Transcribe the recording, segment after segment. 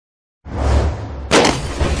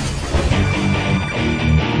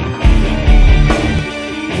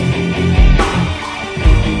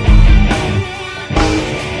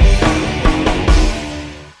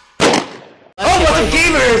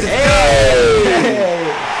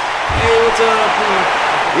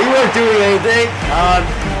weren't doing anything.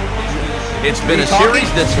 It's been a series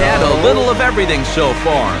that's had a little of everything so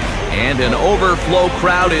far. And an overflow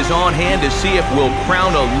crowd is on hand to see if we'll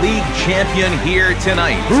crown a league champion here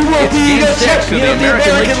tonight. Who will it's be Game the 6 of the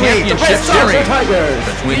American League Championship Series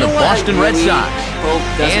between the Boston Red Sox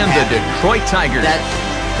and the Detroit Tigers.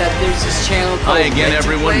 That there's this channel called Hi again,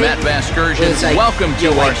 everyone. Matt Vasgersian. Like, welcome to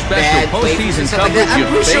our special postseason coverage of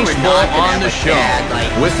baseball on the show.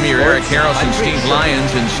 With me are Eric Harrelson, Steve Lyons,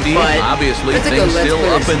 and Steve. Obviously, things still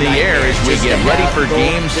up in the air as we get ready for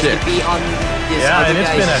Game 6. Yeah, and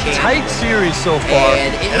it's been a tight series so far,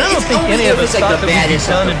 and I don't think any of us thought that we'd be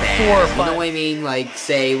done in 4 or 5. You know what I mean? Like,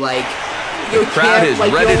 say, like... The crowd is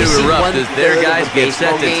ready to erupt as their guys get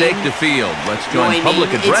set to take the field. Let's join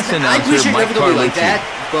public address announcer Mike Carlucci.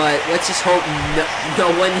 But let's just hope no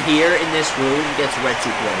one here in this room gets red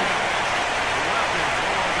too close.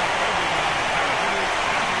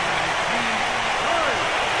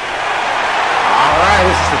 Alright,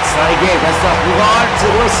 this is an exciting game. Let's move on to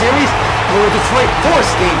the World Series where Detroit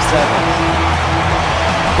forced Game 7.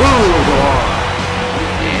 Who will go on?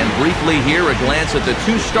 And briefly here, a glance at the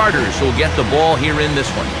 2 starters who'll get the ball here in this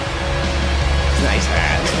one. Nice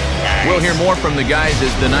hat. Nice. We'll hear more from the guys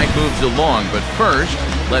as the night moves along, but first,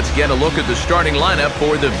 let's get a look at the starting lineup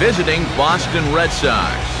for the visiting Boston Red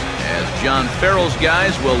Sox. As John Farrell's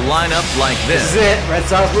guys will line up like this. This is it. Red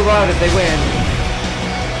Sox move on if they win.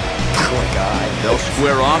 Oh my God. They'll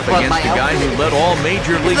square off against the guy who led all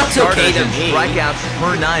major league starters in strikeouts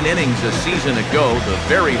per 9 innings a season ago, the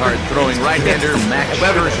very hard-throwing right-hander Max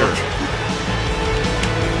Scherzer.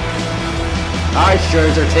 All right,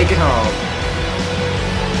 Scherzer, take it home.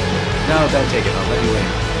 No, don't take it home. Let me win.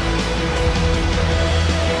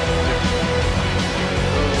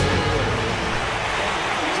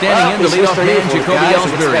 Standing in the leadoff man, Jacoby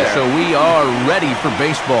Ellsbury, so we are ready for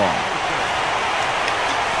baseball.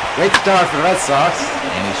 Great start for the Red Sox.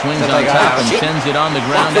 And he swings on top and sends it on the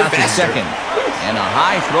ground out to second. And a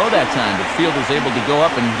high throw that time. The field is able to go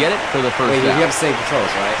up and get it for the first out. You have same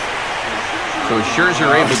controls, right? So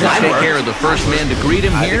Scherzer able to take care of the first man to greet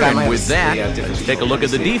him here. And with that, let's take a look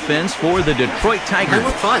at the defense for the Detroit Tigers.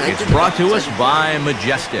 It's brought to us by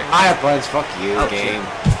Majestic. I have plans. Fuck you, game.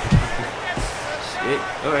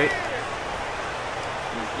 All right.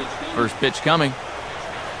 First pitch coming.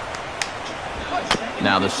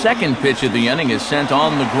 Now the second pitch of the inning is sent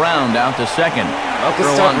on the ground out to second.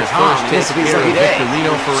 Throw on the first pitch here of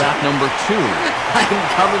Victorino for out number 2. I'm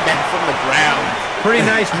coming back from the ground. Pretty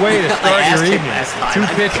nice way to start your evening. 2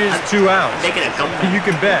 pitches, 2 outs. Making a comeback. You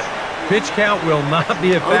can bet. Pitch count will not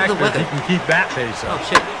be a factor if you can keep that pace up. Oh,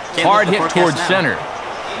 shit. Hard hit towards center.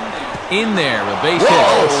 In there, a base hit.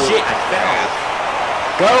 Oh, shit. I fell.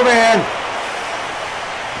 Go, man.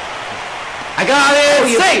 I got it!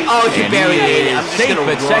 Safe! Oh, you barely made it. I'm just safe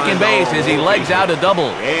at second base as he legs out a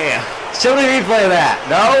double. Yeah. Show me replay of that.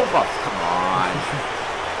 No? Oh, come on.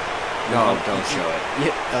 No, don't show it.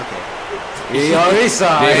 Yeah, okay. You already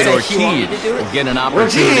saw it. David Ortiz will get an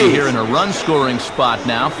opportunity here in a run-scoring spot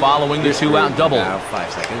now following the 2-out double. Now,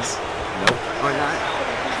 5 seconds. Nope. Or not.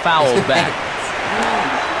 Foul back.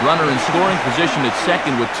 Runner in scoring position at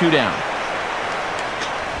second with 2 down.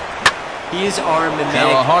 He is our mimetic.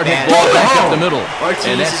 Now a hard hit ball back up the middle. Ortiz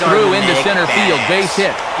and that's through into center field. Base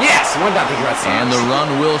hit. Yes, 1-0 Red Sox. And the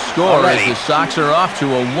run will score as the Sox are off to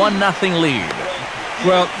a 1-0 lead.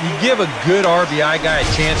 Well, you give a good RBI guy a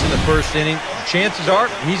chance in the first inning, chances are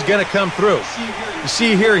he's going to come through. You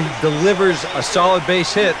see here, he delivers a solid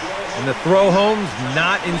base hit, and the throw home's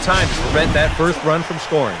not in time to prevent that first run from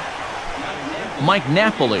scoring. Mike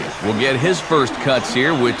Napoli will get his first cuts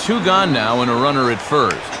here with 2 gone now and a runner at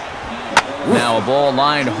first. Now a ball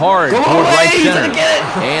lined hard toward right center.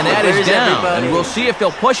 And that is down, and we'll see if they'll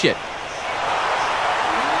push it.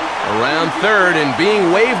 Around third and being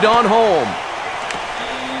waved on home.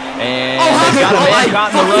 And they've got a man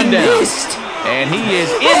caught in the rundown. And he is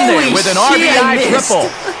in there with an RBI triple.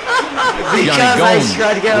 Johnny Gomes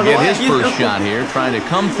will get his first shot here, trying to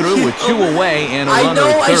come through with 2 away and a runner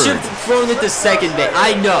at third. I should have thrown it to second base.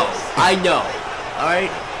 I know. All right.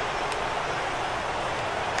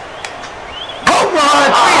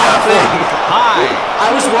 High. I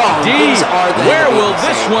was wrong. Deep. Where will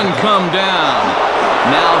this one come down?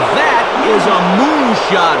 Now that is a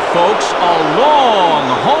moonshot, folks. A long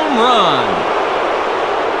home run.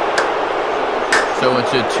 So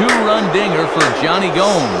it's a 2-run dinger for Johnny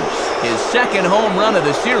Gomes. His second home run of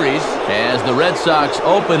the series as the Red Sox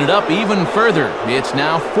open it up even further. It's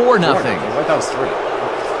now 4-0. I thought that was 3.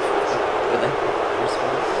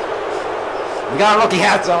 We got rookie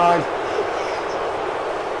hats on.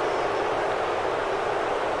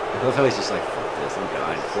 I love how he's just like, fuck this, I'm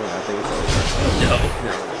done. I think it's over. No.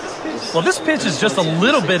 Well, this pitch is just a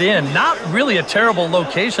little bit in. Not really a terrible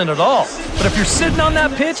location at all. But if you're sitting on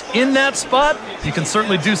that pitch, in that spot, you can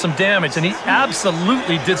certainly do some damage. And he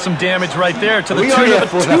absolutely did some damage right there to the tune of a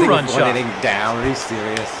 2-run shot. Down. Are you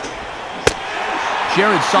serious?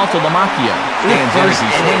 Jared Saltalamacchia stands in as he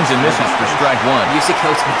swings and misses for strike one. Music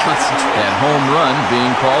helps me concentrate. That home run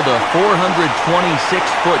being called a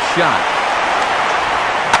 426-foot shot.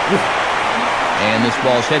 And this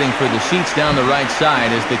ball's heading for the seats down the right side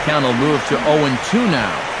as the count will move to 0-2 now.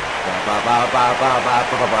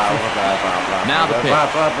 Now the pitch.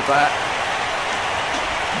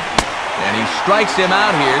 And he strikes him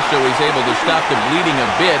out here, so he's able to stop the bleeding a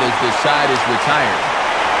bit as this side is retired.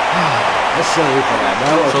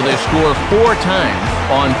 So they score 4 times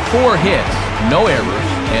on 4 hits, no errors,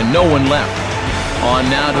 and no one left. On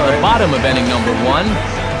now to the bottom of inning number 1.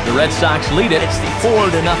 The Red Sox lead it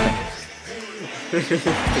 4-0.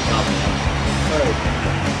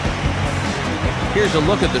 Here's a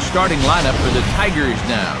look at the starting lineup for the Tigers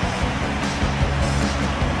now.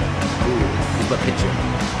 Who's the pitcher?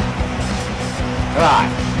 Come on.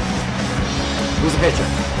 Who's the pitcher?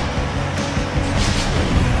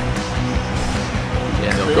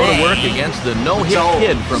 And they'll go to work against the no-hit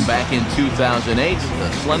kid from back in 2008,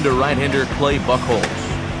 the slender right-hander Clay Buchholz.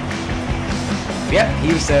 Yep,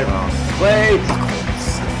 you said it wrong. Clay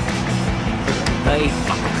Buchholz. Clay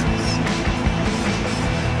Buchholz.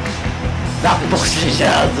 Not Buchholz.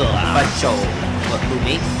 What, who,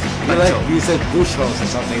 me? You said Buchholz or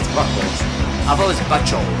something. It's Buchholz. I thought it was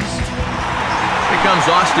Buchholz. Here comes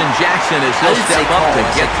Austin Jackson as he'll step up to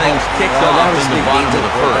get things kicked off in the bottom of the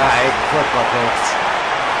first.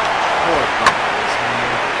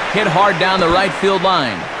 Hit hard down the right field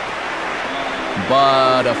line.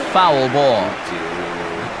 But a foul ball.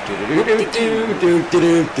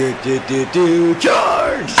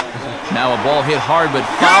 Charge! Now a ball hit hard but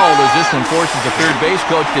foul as this one forces the third base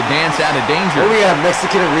coach to dance out of danger. Are we got a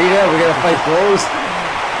Mexican arena? We're going to fight bulls?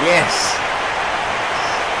 Yes.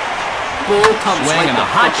 Swing and a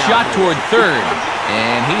hot shot toward third.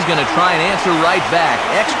 And he's going to try and answer right back.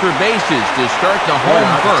 Extra bases to start the home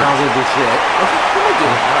first.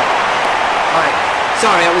 Alright.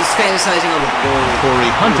 Sorry, I was fantasizing on the ball. Corey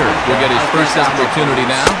Hunter will get his first opportunity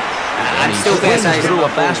now. I'm And he still swings fantasizing through a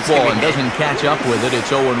on the ball. fastball and doesn't catch up with it. It's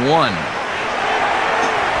 0-1.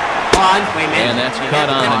 And that's cut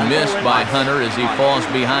on and missed by Hunter as he falls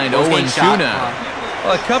behind 0-2 now.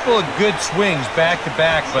 Well, a couple of good swings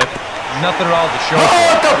back-to-back, but nothing at all to show for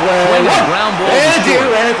it. Swing and ground ball to short.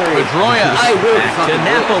 Pedroia back to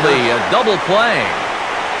Napoli, a double play.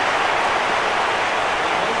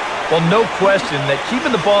 Well, no question that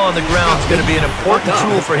keeping the ball on the ground is going to be an important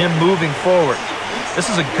tool for him moving forward. This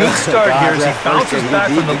is a good start here as he bounces back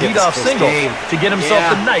from the leadoff single to get himself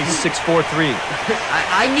a nice 6-4-3.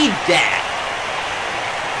 I need that.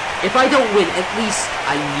 If I don't win, at least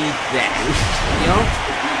I need that. You know?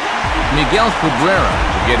 Miguel Cabrera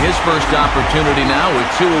will get his first opportunity now with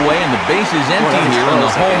 2 away and the base is empty here in the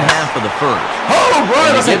home half of the first. Oh,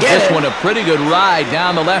 and he gives this one a pretty good ride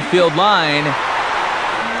down the left field line.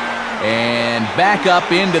 And back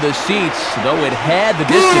up into the seats, though it had the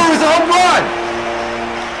distance. It was a home run!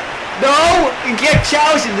 No! You can't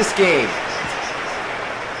challenge in this game.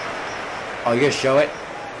 Oh, you gonna show it?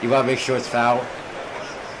 You wanna make sure it's foul?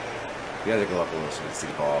 You gotta go up a little so we can see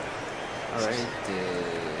the ball. Alright.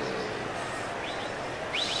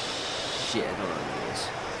 Shit, I don't know what it is.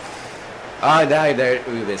 Oh, now there,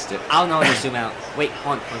 we missed it. I don't know how to zoom out. Wait,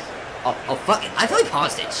 hold on. Oh, fuck it. I thought I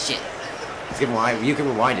paused it. Shit. You can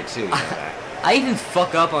rewind it too. You know that. I even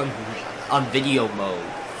fuck up on video mode.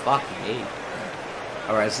 Fuck me.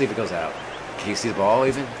 Alright, let's see if it goes out. Can you see the ball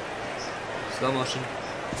even? Slow motion.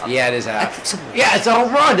 Yeah, it is out. Yeah, it's a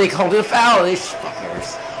home run. They called it a foul. They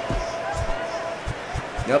fuckers.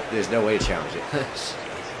 Nope, there's no way to challenge it.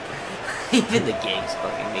 Even the game's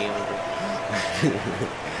fucking me over.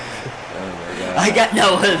 Oh my god. I got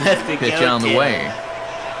nowhere left to go. Pitch on the way.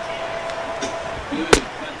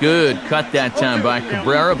 Good cut that time by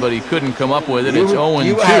Cabrera, but he couldn't come up with it. It's 0-2.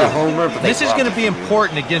 You had a homer, but This is going to be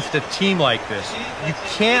important against a team like this. You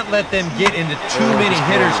can't let them get into too many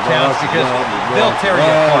hitters counts because they'll tear you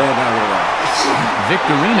apart.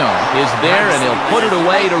 Victorino is there, and he'll put it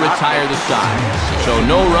away to retire the side. So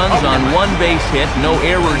no runs on 1 base hit, no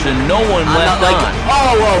errors, and no one left on.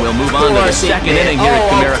 We'll move on to the second inning here at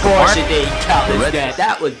Comerica Park.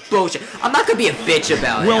 That was bullshit. I'm not going to be a bitch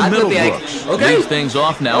about it. Will I'm gonna Middlebrooks be like, okay. leads things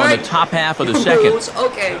off now in the top half of the second.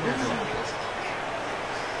 Okay.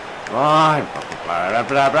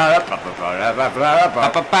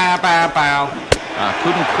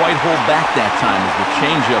 Couldn't quite hold back that time as the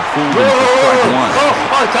changeup fooled him for strike one.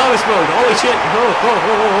 Oh, Thomas mode. Holy shit.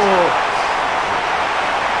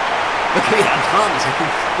 Look at me, I'm Thomas. I can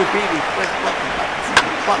repeat me.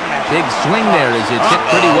 Big swing there as it's hit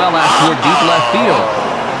pretty well out toward deep left field.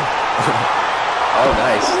 Oh,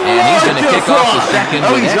 nice. And he's going to kick off the second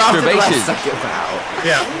with extra bases.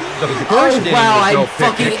 Yeah. The first inning was no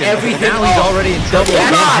picnic, and now he's already in trouble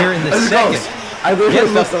again here in the second. He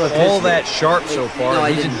hasn't looked all that sharp so far. No,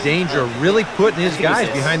 He's in danger of really putting his guys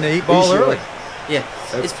behind the 8-ball early. Yeah.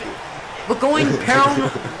 We're going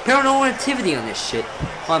paranormal activity on this shit.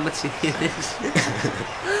 Hold on, let's see this.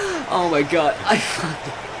 Oh my god. I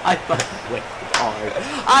fucking whiffed hard.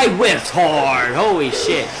 I whiffed hard. Holy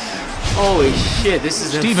shit. Holy shit. This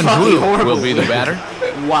is Stephen fucking Blue horrible. will be the batter.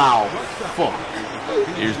 Wow. Fuck.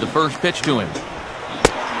 Here's the first pitch to him.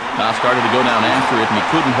 Toss started to go down after it, and he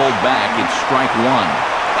couldn't hold back. It's strike one.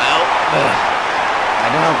 Well, I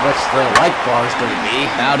know how much the light bar is going to be.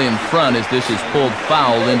 Out in front as this is pulled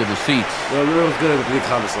foul into the seats. Well, we were good at the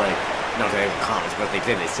comments, like, not they were comments, but they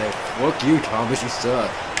did. They said, fuck you, Thomas, you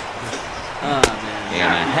suck. Oh,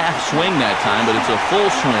 man. And a half swing that time, but it's a full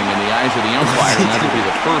swing in the eyes of the umpire, and that'll be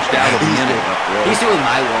the first out of the inning. He's doing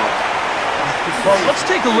my walk. Well, let's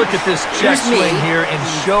take a look at this check swing here in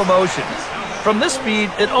show motion. From this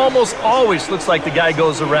speed, it almost always looks like the guy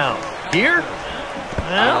goes around. Here,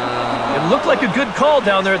 well, it looked like a good call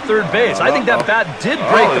down there at third base. I think that bat did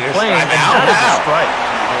break the plane, and that is a strike.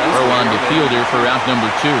 Throw on to fielder for out number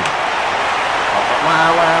 2.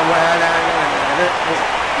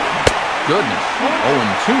 Goodness,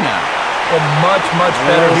 0-2 now. Well, much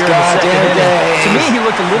better here in the second inning. To me, he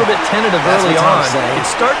looked a little bit tentative early on.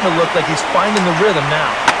 It's starting to look like he's finding the rhythm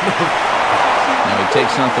now. Now he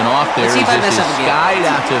takes something off there as this is skied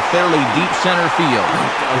out to fairly deep center field.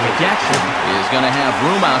 Jackson is going to have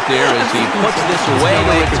room out there as he puts this away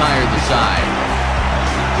to retire the side.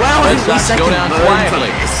 Well, Red Sox go down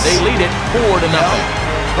quietly. They lead it 4-0.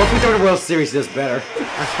 Hopefully the World Series does better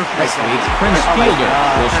next week. Prince Fielder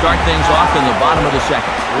will start things off in the bottom of the second.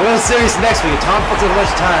 World Series next week. Tom puts as much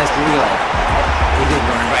time to relay. He didn't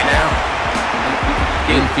learn right now.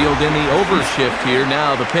 Infield in the overshift here.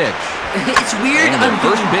 Now the pitch. It's weird. And the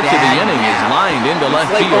first pitch of the inning is lined into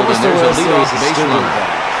left field, and there's a leadoff base runner.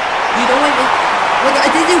 You know what? Like, I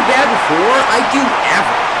didn't do bad before. I do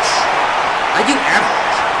average.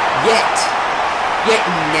 Yet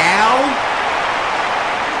now,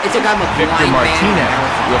 it's like I'm a Victor blind Martinez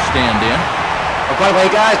man. will stand in. Oh, by the way,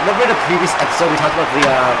 guys, remember the previous episode we talked about the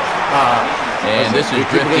and this is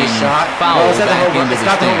drifting foul it's back into the It's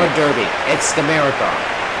not the home run stand. derby. It's the marathon.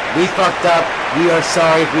 We fucked up. We are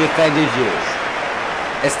sorry if we offended you.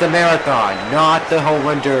 It's the marathon, not the home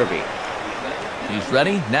run derby. He's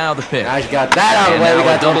ready. Now the pitch. Now you got that out of the way. We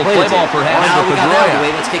got double play ball perhaps Now for we got that out of the Pedroia.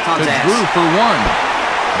 way. Let's kick Tom's To ass. Drew for one.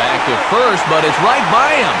 Back to first, but it's right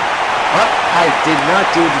by him. Well, I did not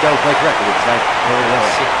do the double play correctly because I totally know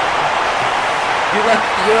it.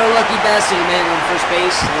 You're a lucky bastard, man, on first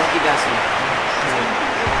base. Lucky bastard.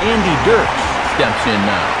 Andy Dirks steps in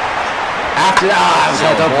now. After that, I was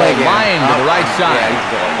going to double play again. Line to the right side. Yeah, he's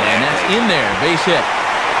good. And that's in there. Base hit.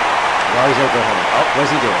 Well, he's going to go home. Oh,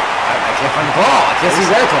 what's he doing? I can't find the ball. I can't see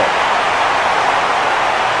vertical.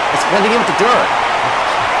 It's blending in with the dirt.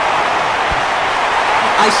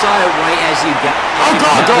 I saw it right as you got. Oh,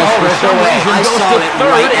 God, go home. There's no way. I goes saw to it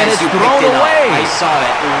third, right and as it's you thrown picked it up. away. I saw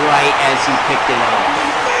it right as you picked it up.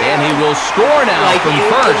 And he will score now Like, from it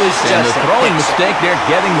first. was And the just a throwing pixel. mistake there,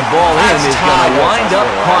 getting the ball in, is going to wind up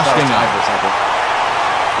costing him.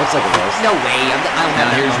 Looks like it was. No way. I don't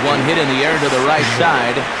Now have here's that. one hit in the air to the right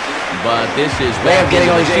side, but this is Way back of getting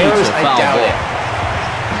into all the these seats, errors, a I foul doubt ball. it.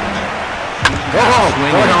 Go home.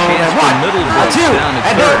 Swing Go and a home. chance for One. Middlebrook Two. down to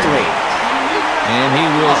And third. three. And he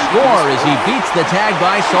will score as he beats the tag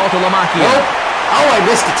by Saltalamacchia. Nope. Oh, I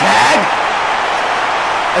missed the tag.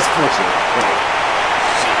 That's fortunate. Right.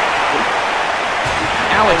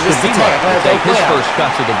 Alex missed the Avila tag. will take his Yeah. first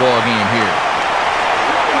cuts of the ball game here.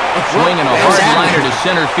 Swinging a hard liner to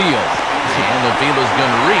center field. And Avila's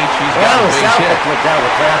going to reach. He's got a base hit. Look down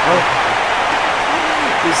the crapper.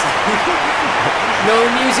 No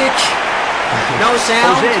music. No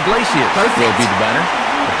sound. Jose Iglesias Perfect. will be the batter.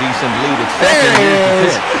 A decent lead at second. There it Here's the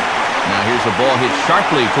is. pitch. Now here's a ball hit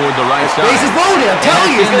sharply toward the right side. Base is loaded. I'm And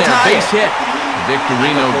telling you, it's he's in going to there. tie Base it. hit.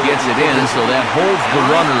 Victorino gets it in, so that holds the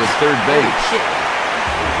runner at third base. Shit.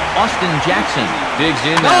 Austin Jackson digs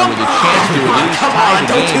in now with a chance to at least Come tie on,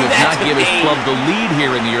 the don't do game, if that not to give his me. club the lead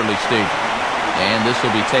here in the early stages. And this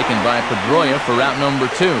will be taken by Pedroia for route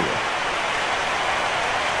number 2.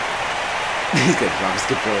 He's going to drop his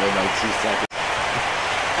skip for like 2 seconds.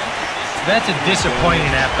 That's a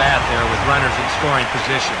disappointing at-bat there with runners in scoring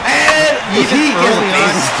position. And Even he gets early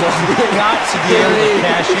on, you've got to be able to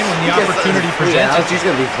cash in when the opportunity presents itself. He's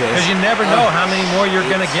going to be pissed. Because you never know how many more you're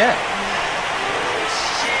going to get.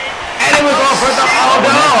 And it was off for the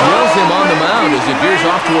Drills him on the mound as it veers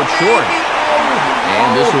off toward short.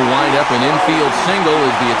 And this will wind up an infield single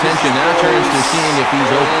as the attention now turns to seeing if he's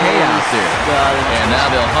okay out there. And now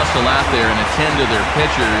they'll hustle out there and attend to their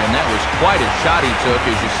pitcher, and that was quite a shot he took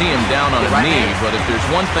as you see him down on a knee. But if there's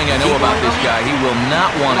one thing I know about this guy, he will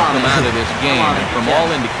not want to come out of this game. And from all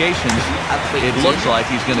indications, it looks like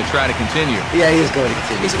he's going to try to continue. Yeah, he is going to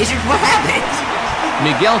continue. What happened?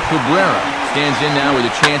 Miguel Cabrera stands in now with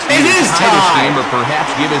a chance to either tie this game or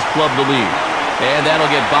perhaps give his club the lead. And that'll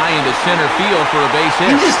get by into center field for a base hit.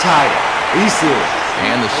 He just tied it. Are you serious?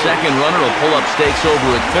 And the second runner will pull up stakes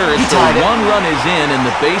over at third. So one run is in, and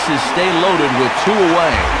the bases stay loaded with 2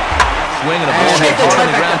 away. Swinging a ball hit hard on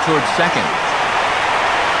the ground towards second.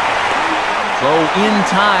 Throw in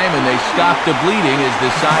time, and they stop the bleeding as the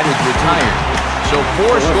side is retired. So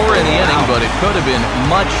 4 score in the inning, but it could have been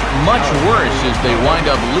much, much worse as they wind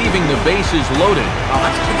up leaving the bases loaded.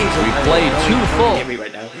 We played 2 full.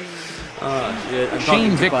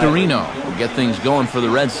 Shane Victorino will get things going for the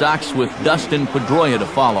Red Sox with Dustin Pedroia to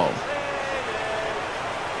follow.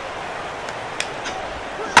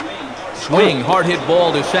 Swing, hard hit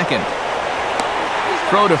ball to second.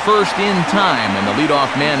 Throw to first in time, and the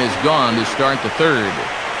leadoff man is gone to start the third.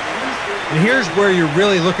 And here's where you're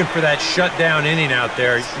really looking for that shutdown inning out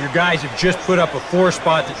there. Your guys have just put up a 4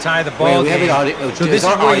 spot to tie the ball game. So this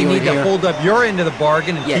is where you need to hold up your end of the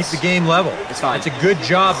bargain and keep the game level. It's a good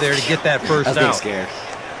job there to get that first out. I was scared.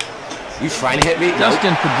 You trying to hit me?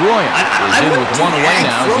 Dustin Pedroia is in with 1 away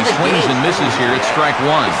now as he swings and misses here at strike 1.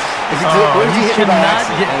 You cannot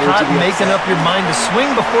get caught making up your mind to swing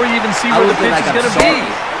before you even see where the pitch is going to be.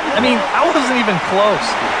 I mean, I wasn't even close.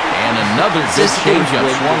 And another good changeup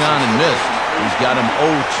swung on and missed. He's got him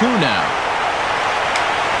 0-2 now.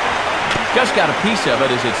 Just got a piece of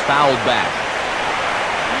it as it's fouled back.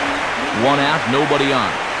 1 out, nobody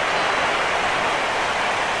on.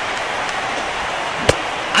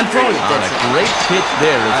 I'm throwing it. On a great pitch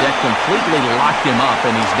there as that completely locked him up,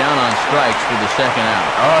 and he's down on strikes for the second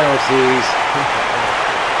out.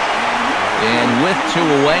 And with 2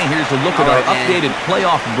 away, here's a look at our updated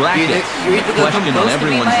playoff brackets. The question on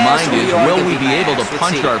everyone's mind is, will we be able to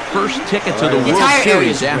punch our first ticket to the World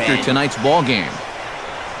Series after tonight's ball game?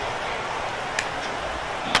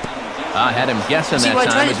 I had him guessing that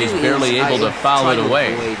time as he's barely able to foul it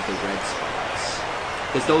away.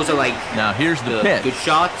 Because those are like... Now here's the pitch. Good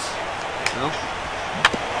shots. No?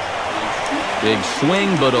 Big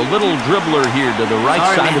swing, but a little dribbler here to the right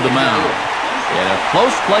side of the mound. And a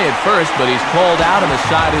close play at first, but he's called out and the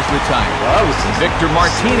side is retired. Victor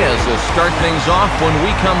Martinez will start things off when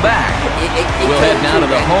we come back. We'll head now to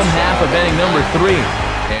the home half of inning number 3.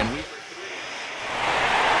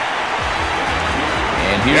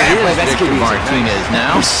 And here is Victor Martinez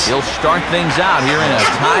now. He'll start things out here in a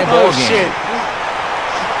tie ball game.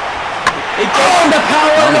 Well,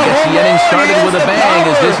 he gets the inning started with a bang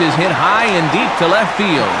as this is hit high and deep to left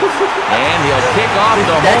field. And he'll kick off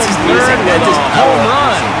the home third with a home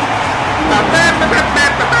run.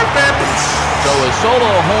 So a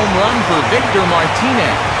solo home run for Victor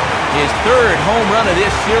Martinez. His 3rd home run of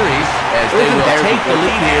this series as they will take the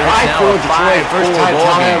lead here. It's now a 5-4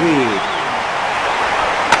 ball game.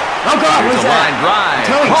 Oh, God, here's a line drive.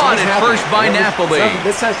 Caught at first by Napoli.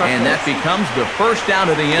 And that becomes the first out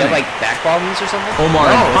of the inning. Like back problems or something? Omar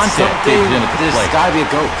Infante takes in at the plate. There's got to be a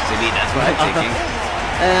goat. I mean, that's what I'm thinking.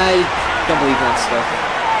 I don't believe that stuff.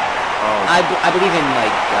 I believe in,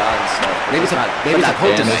 like, God and stuff. Maybe it's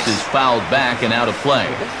a And this is fouled back and out of play.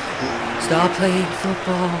 Stop playing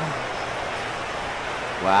football.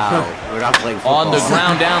 Wow, we're not playing football. On the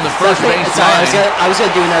ground down the first base line. I was going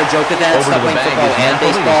to do another joke with that. Stop playing football and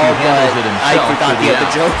baseball, but I forgot the other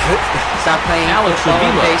joke. Stop playing football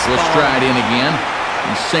and baseball. Was tried in again.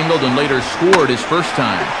 He singled and later scored his first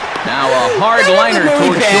time. Now a hard liner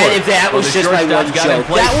towards short. If that was just my one joke.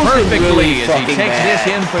 That was perfectly as he takes this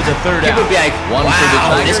in for the 3rd out. One for the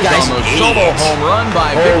Tigers on the solo home run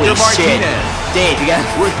by Victor Martinez. Dave, you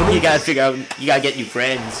gotta figure out. You gotta get new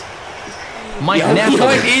friends. Mike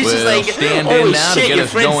Napoli will stand in now to get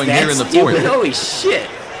us going here in the 4th. Holy shit!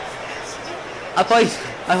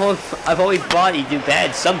 I've always thought he'd do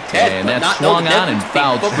bad some test, and that swung on and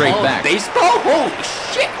fouled straight back. Baseball? Holy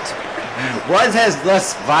shit! One has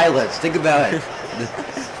less violence. Think about it.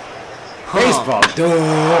 Baseball. Duh.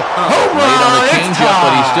 Home Late on the run. changeup,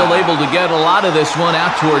 but he's still able to get a lot of this one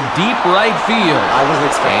out toward deep right field. I wasn't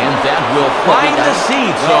expecting. And that will find the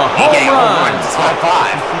seats. A home run. It's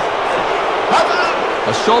 5-5.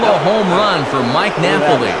 A solo home run for Mike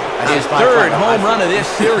Napoli. His third home run of this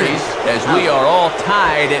series, as we are all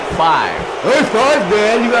tied at 5. High five,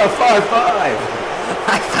 man. You got a 5-5.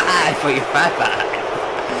 High five for your 5-5.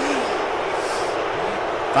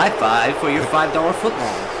 5-5 for your $5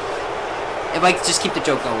 footlong. If I could just keep the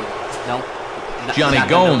joke going. No? Johnny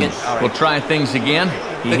Gomes will try things again.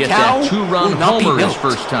 He hit that 2-run homer his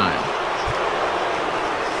first time.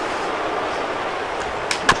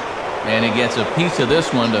 And he gets a piece of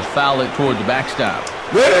this one to foul it toward the backstop.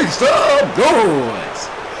 Next up, goals.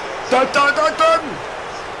 Dun, dun, dun, dun.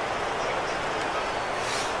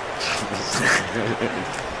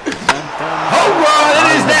 Home run! It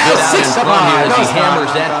is now 6-5. As he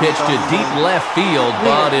hammers that pitch to deep left field,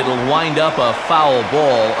 but it'll wind up a foul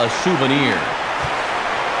ball, a souvenir.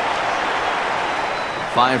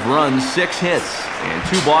 5 runs, 6 hits, and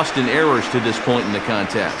 2 Boston errors to this point in the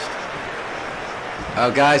contest. Oh,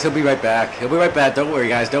 guys, he'll be right back. He'll be right back. Don't worry,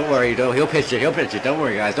 guys. Don't worry. He'll pitch it. He'll pitch it. Don't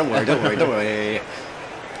worry, guys. Don't worry. Don't worry. Don't worry.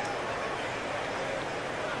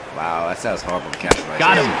 Wow, that sounds horrible. Catch right.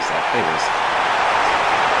 Got him.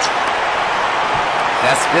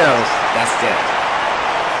 That's Bills. That's it.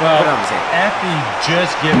 Well, after you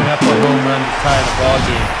just giving up a home run to tie the ball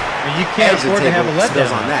game, you can't afford to have a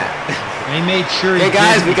letdown on that. And he made sure he came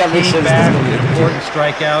back with an important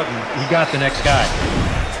strikeout, and he got the next guy.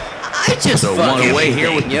 I just so one away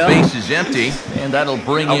here with the bases empty, and that'll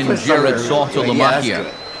bring in Jared Saltalamacchia.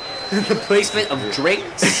 The placement of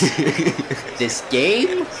drinks this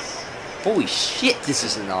game? Holy shit, this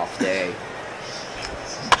is an off day.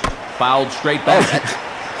 Fouled straight back.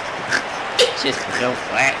 Just go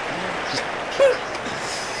flat.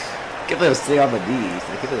 Get a little sing on my knees.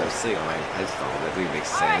 Get a little sing on my headphone. That really makes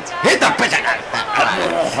sense. Hit the pitch!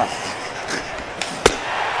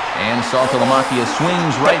 And Saltalamacchia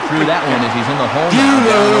swings right through that one as he's in the home.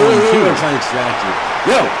 I'm trying to distract you.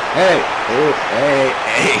 Yo, hey, oh, hey.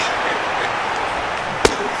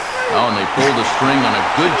 Oh, and they pulled the string on a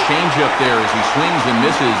good changeup there as he swings and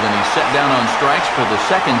misses, and he's set down on strikes for the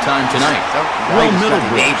second time tonight. Will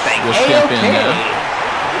Middlebrooks will step in now.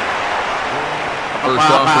 First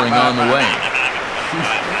offering on the way.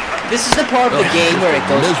 This is the part of the game where it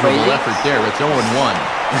goes crazy. Miserable effort there. It's 0-1.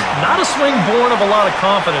 Not a swing born of a lot of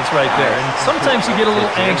confidence right there. And sometimes you get a little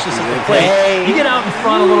anxious at the plate. You get out in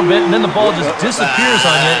front a little bit, and then the ball just disappears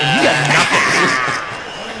on you, and you got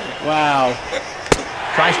nothing. Wow.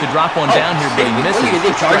 Tries to drop one down here, but he misses.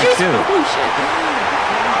 Charges? Holy shit.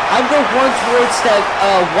 I'm going one towards that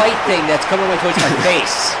white thing that's coming right towards my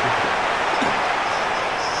face.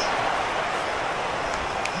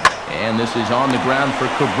 And this is on the ground for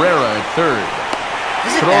Cabrera at third.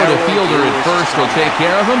 Throw to fielder at first will take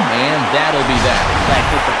care of him, and that'll be that.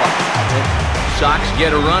 Sox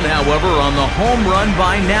get a run, however, on the home run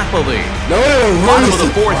by Napoli. Bottom of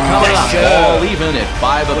the fourth coming up, all even at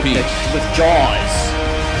 5 apiece. With Jaws.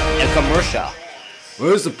 A commercial.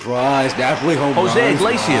 Where's the prize? Napoli home run. Jose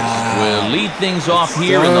Iglesias will lead things off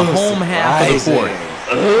here in the home half of the fourth.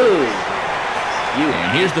 And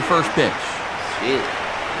here's the first pitch. Shit.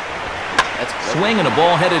 That's swing and a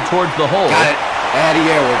ball headed towards the hole. Got it. Eddie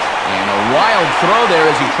Edwards. And a wild throw there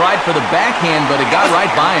as he tried for the backhand, but it got right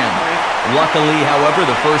by him. Luckily, however,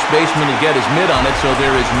 the first baseman will get his mitt on it, so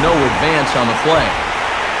there is no advance on the play.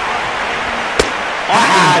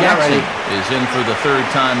 Jackson is in for the third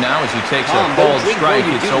time now as he takes a called strike.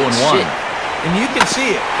 It's 0-1. And you can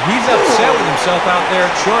see it. He's upset with himself out there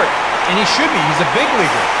at short. And he should be. He's a big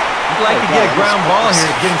leaguer. He'd like to get a ground ball here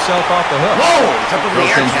to get himself off the hook. Whoa! Throw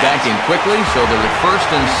things back in quickly, so they're at first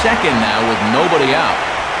and second now with nobody out.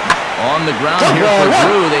 On the ground here for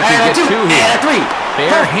Drew. They can get 2 here.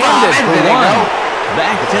 Bare-handed for 1.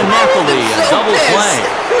 Back to Napoli. A double play.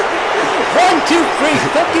 1, 2, 3,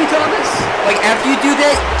 50, Thomas. Like, after you do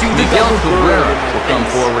that, do the Miguel Cabrera will come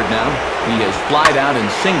forward now. He has flied out and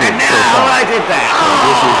singled so far. I did that. So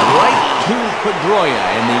this is right to Pedroia,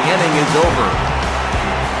 and the inning is over.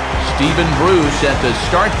 Stephen Brew set to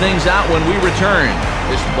start things out when we return.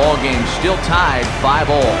 This ball game still tied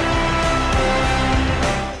 5-all.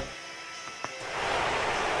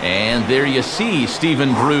 And there you see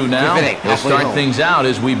Stephen Brew now. He'll start things out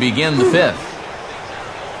as we begin the 5th.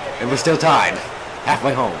 And we're still tied.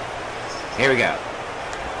 Halfway home. Here we go.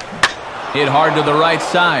 Hit hard to the right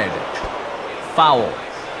side. Foul.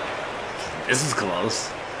 This is close.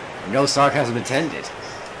 No sarcasm intended.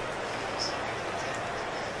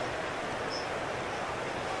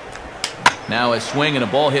 Now a swing and a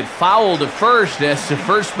ball hit foul to first as the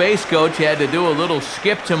first base coach had to do a little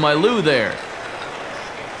skip to my Lou there.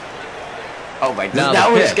 Oh my God.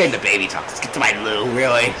 Now we're just getting the baby talk. Let's get to my Lou,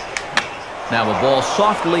 really. Now a ball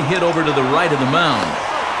softly hit over to the right of the mound.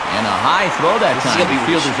 And a high throw that time. The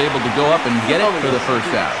fielder's able to go up and get it for the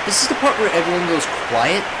first out. This is the part where everyone goes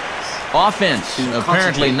quiet. Offense,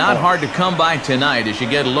 apparently not hard to come by tonight as you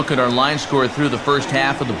get a look at our line score through the first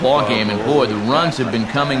half of the ball game. And boy, the runs have been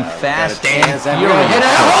coming fast and furious.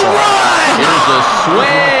 Here's a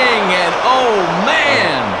swing, and oh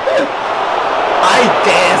man! I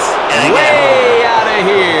dance way out of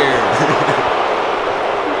here.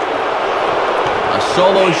 A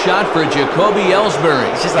solo shot for Jacoby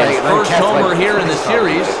Ellsbury. His first homer here in the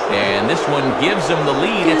series, and this one gives him the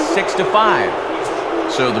lead at 6-5.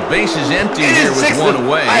 So the base is empty here with one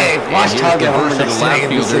away. And here's the versatile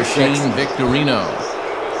outfielder, Shane Victorino.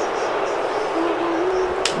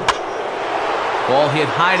 Ball hit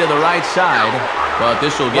high to the right side, but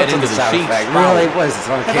this will get into the seats. Really? What is this?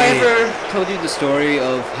 Have I ever told you the story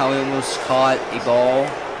of how I almost caught a ball?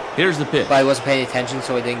 Here's the pitch. But I wasn't paying attention,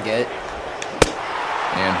 so I didn't get it.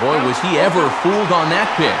 And boy, was he ever fooled on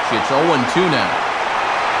that pitch. It's 0-2 now.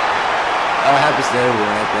 Oh, it happens to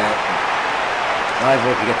everyone like that. I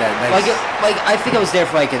hope you get that nice. Like I think I was there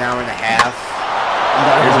for like an hour and a half.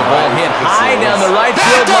 Here's a ball hit high down the right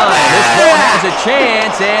field line. This ball has a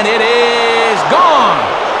chance, and it is gone.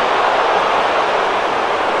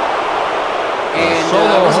 And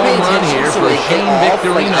solo home run here for Shane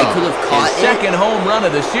Victorino. I could have caught his second home run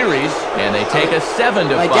of the series, and they take a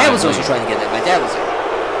 7-5. My dad was also trying to get it. My dad was there.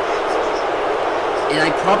 And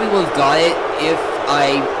I probably would have got it if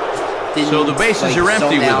I didn't. So the bases are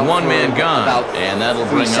empty with one man gone, and that'll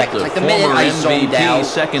bring up the former MVP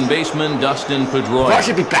second baseman Dustin Pedroia. That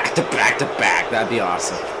should be back to back to back. That'd be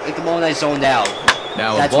awesome. Like the moment I zoned out.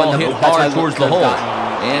 Now a ball hit hard towards the hole,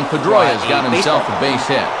 and Pedroia's got himself a base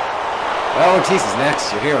hit. Well, Ortiz is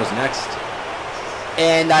next. Your hero's next.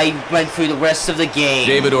 And I went through the rest of the game.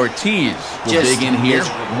 David Ortiz will dig in here.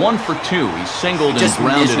 1 for 2. He's singled and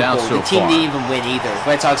grounded out so far. The team didn't even win either.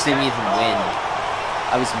 Red Sox didn't even win.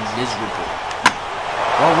 I was miserable.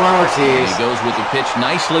 Home run, Ortiz. He goes with the pitch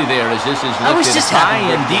nicely there as this is lifted high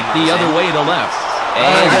and deep the other way to left.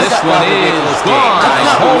 And this one is gone.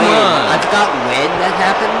 Home run. I forgot when that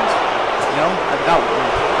happened. You know, I forgot when.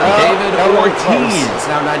 David Ortiz, it's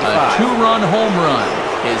now 95. A 2-run home run.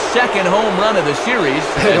 His second home run of the series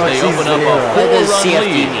as they open up a 4-run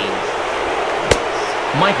lead.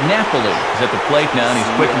 Mike Napoli is at the plate now, and he's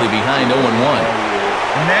quickly behind 0-1.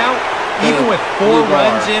 And now, even with 4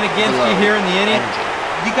 runs in against you here in the inning,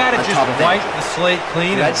 you got to just wipe the slate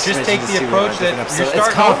clean and just take the approach that you're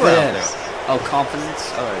starting over out there. Oh, confidence?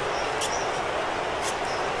 All right.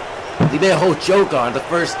 We made a whole joke on the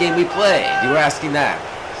first game we played. You were asking that.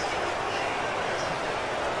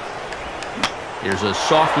 Here's a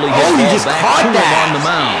softly hit ball back to him on the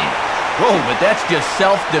mound. Oh, but that's just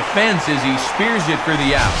self-defense as he spears it for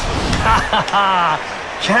the out.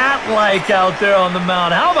 Cat-like out there on the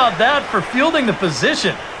mound. How about that for fielding the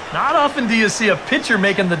position? Not often do you see a pitcher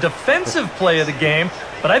making the defensive play of the game,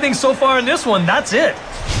 but I think so far in this one, that's it.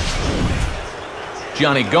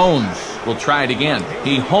 Johnny Gomes will try it again.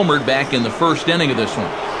 He homered back in the first inning of this one.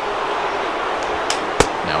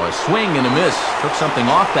 Now a swing and a miss. Took something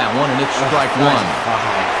off that one, and it's strike 1.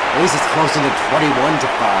 At least it's closer to 21-5,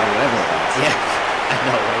 whatever it is. Yeah, I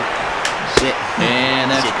know, right? Shit. And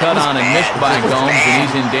that's cut on and missed by Gomes, and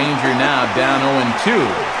he's in danger now, down 0-2.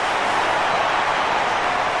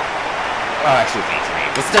 Oh, actually,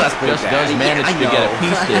 but still, that's pretty just bad. does manage to get a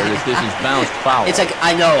piece there as this is bounced foul. It's like,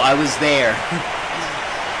 I know, I was there.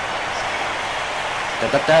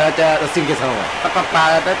 Let's see who gets home run. The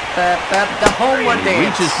home run dance. He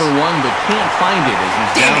reaches for one, but can't find it as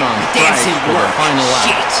he's down on strikes for the final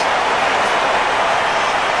out.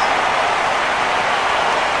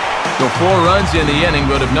 So 4 runs in the inning,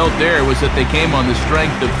 but of note there was that they came on the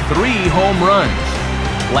strength of 3 home runs.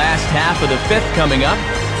 Last half of the 5th coming up.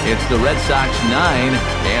 It's the Red Sox 9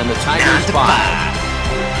 and the Tigers 5.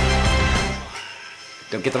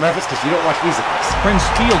 Don't get the reference because you don't watch musicals. Prince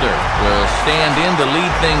Fielder will stand in to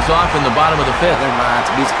lead things off in the bottom of the 5th. Never mind,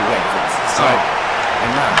 it's a musical reference. Sorry.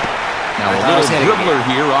 Now a little dribbler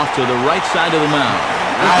here off to the right side of the mound.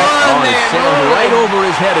 Oh, it sailed right over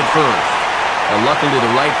his head at first. Luckily,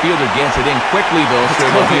 the right fielder gets it in quickly, though, so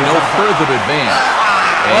there'll be no further advance.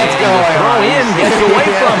 Let's go. The throw in gets away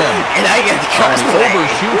from him. And I get the He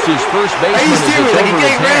overshoots his first baseman as it's over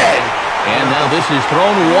his head. And now this is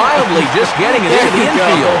thrown wildly, just getting it into the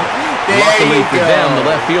infield. Luckily for them, the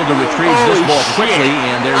left fielder retrieves this ball quickly,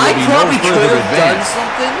 and there will be no further advance.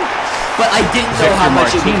 But I didn't know how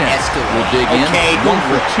much it would escalate. Will dig in. 1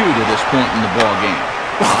 for 2 to this point in the ball game.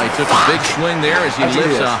 He took a big swing there as he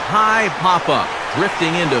lifts a high pop-up,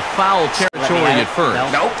 drifting into foul territory at first.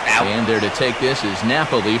 Nope. And there to take this is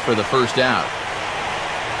Napoli for the first out.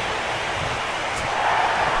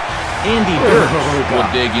 Andy Dirks will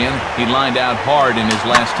dig in. He lined out hard in his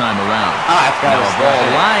last time around. Now a ball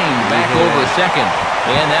lined back over second,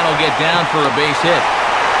 and that'll get down for a base hit.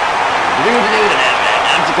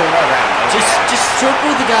 Just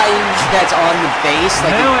circle the guy that's on the base.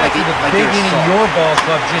 Now after the big inning your ball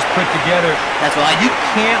club just put together, that's what I do. You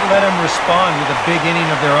can't let them respond with a big inning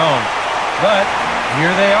of their own. But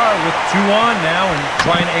here they are with 2 on now and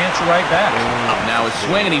trying to answer right back. Now a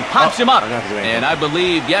swing and he pops him up. And I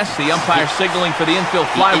believe, yes, the umpire signaling for the infield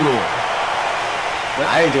fly rule.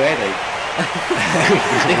 I didn't do anything.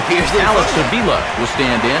 Alex Avila will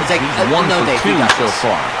stand in. He's 1 for 2 so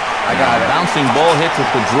far. I got it. Bouncing ball hit to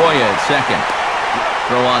Pedroia at second.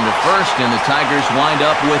 Throw on to first, and the Tigers wind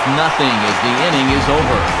up with nothing as the inning is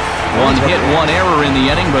over. 1 hit, 1 error in the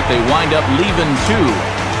inning, but they wind up leaving 2.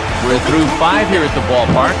 We're through 5 here at the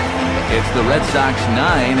ballpark. It's the Red Sox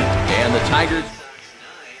 9 and the Tigers.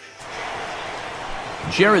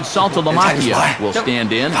 Jared Saltalamacchia will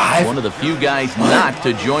stand in. One of the few guys not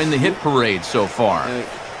to join the hit parade so far.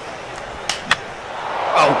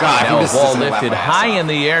 Oh, God. Now a ball lifted high in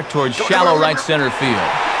the air towards shallow right center field.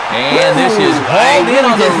 And this is hauled in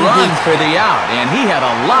on the run for the out. And he had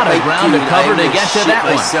a lot of ground to cover to get to that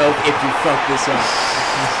one. If you fuck this up.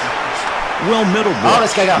 Will Middlebrook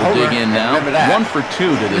will dig in now. 1 for 2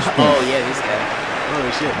 to this point. Oh, yeah, this guy.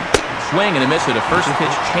 Holy shit. Swing and a miss at a first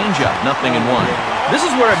pitch changeup. 0-1. This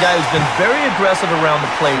is where a guy who's been very aggressive around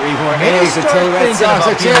the plate may innings start until Red thinking Sox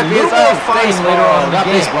about are being a little more champions. fine later on in the Not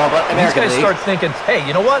game. baseball, but These American guys League. start thinking, hey,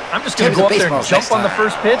 you know what? I'm just going to go up there and Baseball's jump on the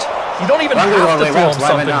first pitch. You don't even have to throw him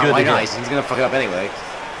something good to get. He's going to fuck it up anyway.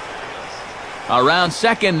 Around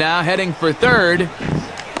second now, heading for third.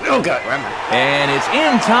 Oh, God, remember. And it's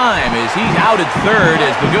in time as he's out at third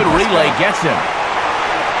as the good relay gets him.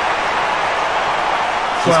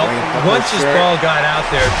 Well, once his ball got out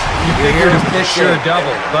there, you figured it was sure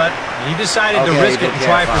double, but he decided to risk it and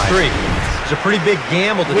try for 3. It's a pretty big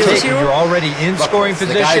gamble to take when you're already in scoring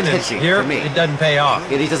position, and here it doesn't pay off.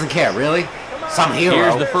 He doesn't care, really? Some hero.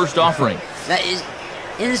 Here's the first offering. That is,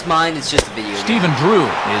 in his mind, it's just a video. Stephen Drew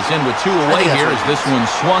is in with 2 away here as this one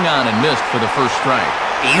swung on and missed for the first strike.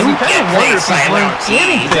 You kind of wonder if he's learned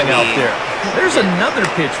anything out there. There's another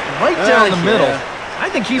pitch right down the middle. I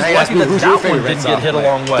think he's lucky that that one didn't get hit a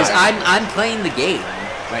long way. Because I'm playing the game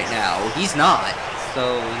right now. He's not.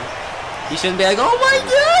 So he shouldn't be like, oh my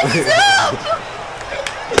God, he's up!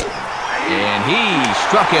 And he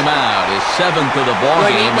struck him out, his 7th of the ball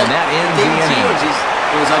game, and that ends the inning.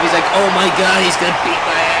 It was always like, oh my God, he's going to beat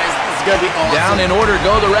my ass. This is going to be awesome. Down in order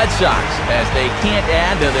go the Red Sox as they can't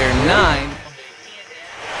add to their 9.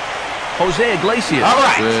 Jose Iglesias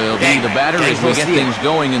will be the batter as we get things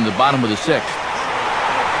going in the bottom of the 6th.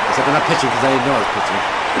 Except I'm not pitching because I didn't know I was pitching.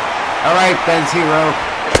 All right, Ben's hero.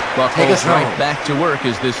 Take us right back to work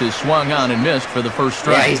as this is swung on and missed for the first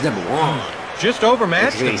strike. Yeah, he's number 1. Just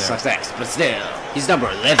overmatched him. He sucks ass, but still, he's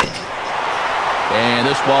number 11. And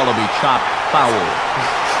this ball will be chopped foul.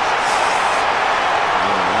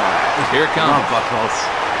 Here it comes.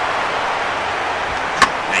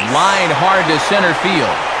 Line hard to center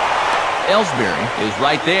field. Ellsbury is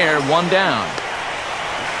right there, 1 down.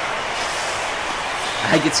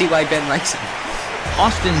 I can see why Ben likes him.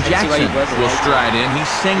 Austin Jackson will stride in. He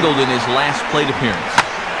singled in his last plate appearance.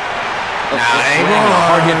 A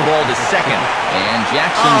hard hit ball to second. And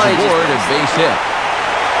Jackson's aboard a base hit.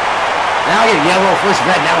 Now we get yellow. First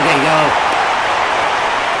red, now we get yellow.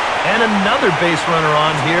 And another base runner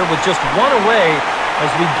on here with just 1 away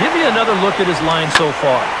as we give you another look at his line so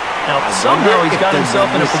far. Now, somehow he's got himself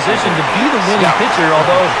in a position to be the winning pitcher,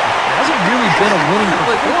 although it hasn't really been a winning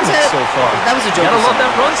performance so far. That was a joke. Gotta love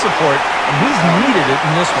that run support, and he's needed it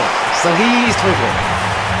in this one. So he's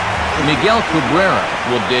 24. Miguel Cabrera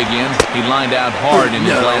will dig in. He lined out hard in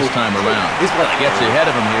his last time around. Gets ahead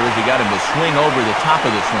of him here as he got him to swing over the top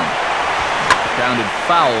of the swing. Grounded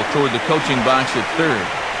foul toward the coaching box at third.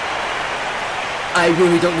 I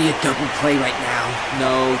really don't need a double play right now.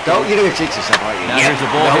 No, don't. You're going to jinx yourself, aren't you? Now here's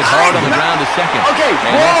a ball hit hard on the ground to second. Okay,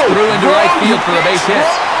 and that's through into right field for a base hit.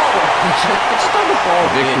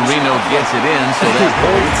 Victorino gets it in, so that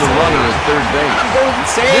holds the runner at third base.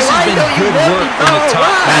 This has been good work from the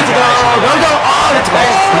top guys.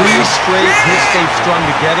 Three straight hits they've strung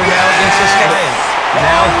together now against this guy.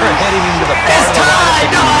 Now they're heading into the bottom of the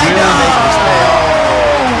lineup and really making this pay off.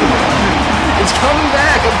 It's coming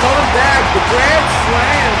back. I'm coming back. The grand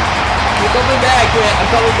slam.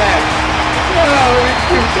 coming back. No,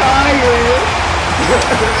 you're tired.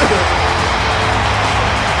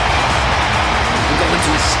 We're going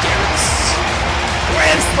to hysterics.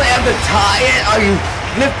 Grand slam to tie it. Are you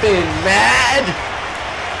flipping mad?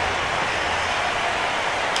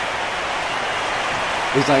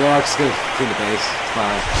 He's like, oh, I'm just gonna clean the base. It's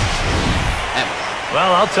fine.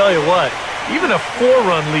 Well, I'll tell you what. Even a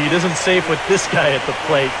 4-run lead isn't safe with this guy at the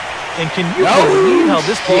plate. And can you believe how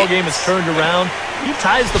this ball game has turned around? He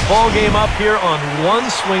ties the ball game up here on one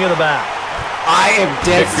swing of the bat. I am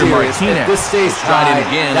dead serious. If this stays tied,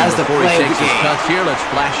 again, that's the before he play of takes the his game. cuts here, let's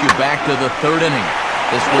flash you back to the 3rd inning.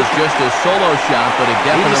 This was just a solo shot, but it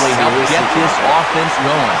definitely helped get this offense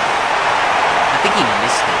going. I think he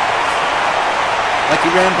missed it. Like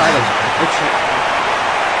he ran by the...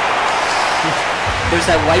 There's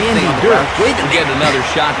that white thing on the ground. We get another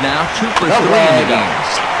shot now. 2 for 3 in the game.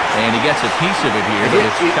 And he gets a piece of it here.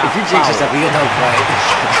 If you jinx yourself, you get no play.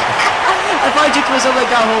 I probably jinxed myself like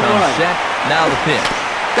that home run. Set. Now the pitch.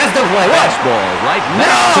 That's the play. Fastball right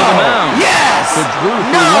back to the mound. Yes. To Drew for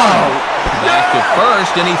 1. Back to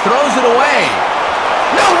first, and he throws it away.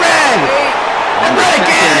 No red. On the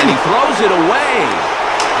second, and he throws it away.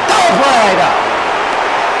 Double play.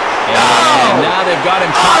 And now they've got him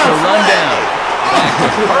caught in a rundown. Back to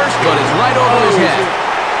first, but it's right over his head.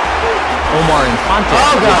 Omar Infante.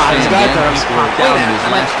 Oh, God. He's got he popped out his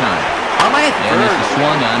last time. How am I at And this is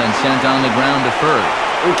swung on and sent on the ground to first.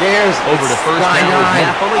 Who cares? Over to first now with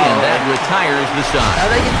Napoli, and that retires the side. How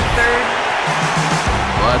did I get to 3rd?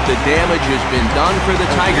 But the damage has been done for the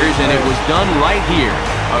Tigers, and it was done right here.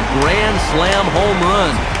 A grand slam home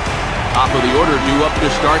run. Top of the order due up to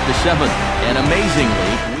start the 7th. And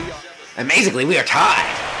amazingly, we are tied.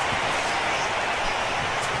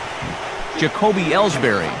 Jacoby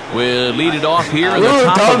Ellsbury will lead it off here in the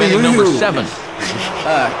top of inning number 7.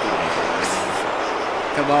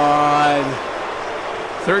 Come on.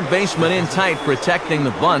 3rd baseman in tight, protecting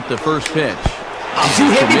the bunt, the first pitch. You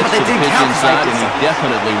hit me, but they didn't count inside, and he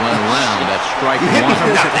definitely went around that strike 1.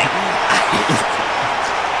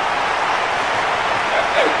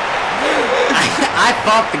 I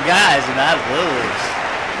fought the guys and I lose.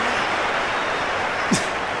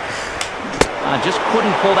 Just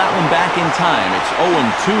couldn't pull that one back in time. It's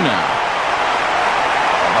 0-2 now.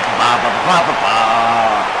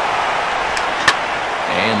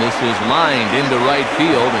 And this is lined into right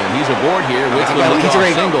field, and he's aboard here with the leadoff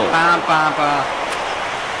single.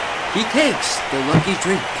 He takes the lucky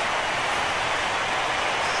drink.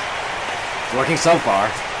 It's working so far.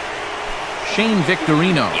 Shane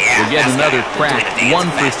Victorino will get another crack. 1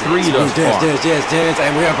 for 3 thus far.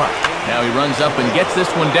 And we are back. Now he runs up and gets this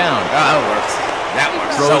one down. Oh, that works. That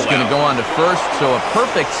works. Throw's going to go on to first, so a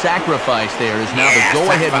perfect sacrifice there is now the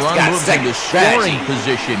go-ahead run moves into scoring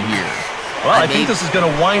position here. Well, I think this is going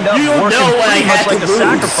to wind up working pretty much like a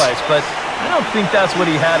sacrifice, but I don't think that's what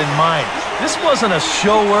he had in mind. This wasn't a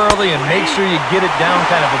show early and make sure you get it down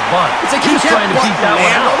kind of a bunt. He was trying to beat that one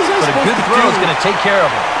out, but a good throw is going to take care of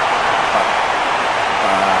him.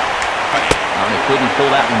 He couldn't pull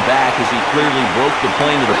that one back as he clearly broke the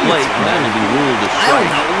plane of the plate, and that will be ruled a strike.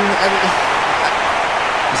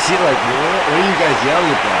 You see, like, what are you guys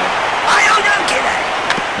yelling about? I don't know, kid.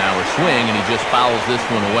 Now a swing, and he just fouls this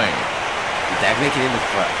one away. Did that make it in the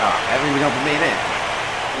front? Oh, I haven't even opened it in.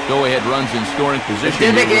 Go-ahead runs in scoring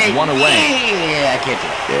position here with 1 away. Yeah, I can't do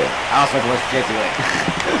it. Yeah. I also can't do it.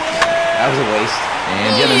 That was a waste.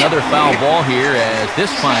 And yet another foul ball here as this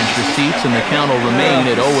finds the seats, and the count will remain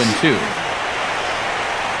at 0-2.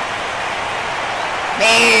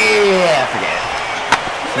 Yeah, forget it.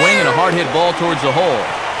 Swing and a hard hit ball towards the hole.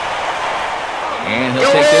 And he'll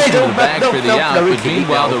take this to the bag for the out, but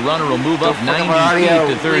meanwhile the runner will move up 90 feet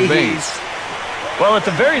to 3rd base. Well, at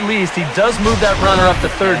the very least, he does move that runner up to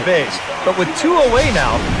 3rd base. But with 2 away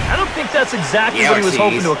now, I don't think that's exactly what he was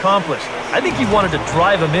hoping to accomplish. I think he wanted to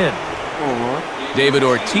drive him in. David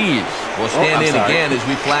Ortiz will stand in again as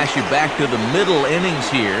we flash you back to the middle innings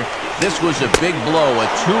here. This was a big blow, a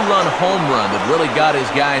 2-run home run that really got his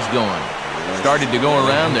guys going. Started to go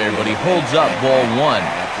around there, but he holds up ball 1.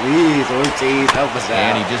 Please, Ortiz, help us out.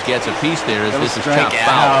 And he just gets a piece there as this is chopped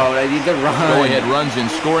foul. foul. I need to run. Go-ahead runs in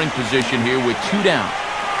scoring position here with 2 down.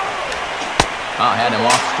 Had him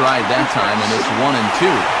off stride that time, and it's 1-2.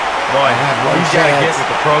 Boy, he's got to get with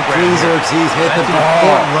the program. Please, Ortiz, hit the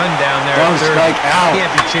ball. Run down there. Don't strike out. Can't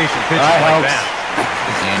be chasing pitches like that.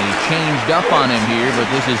 And he changed up on him here, but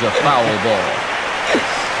this is a foul ball.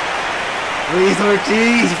 Please,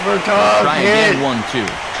 Ortiz, for talk. Try again, 1-2.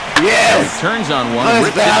 Yes. He turns on one,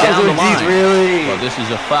 rips it down the line. Really? Well, this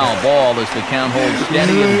is a foul ball as the count holds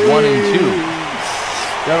steady at 1-2.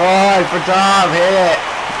 Come on, for Tom, hit it.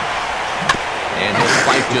 And he'll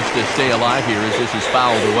fight just to stay alive here as this is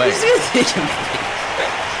fouled away.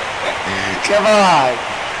 Come on.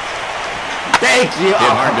 Thank you.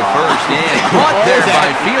 Hit hard to first and caught there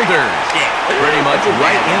by fielders. Pretty much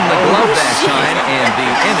right in the glove that time, and the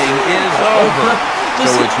inning is over.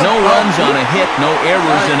 So it's no runs on a hit, no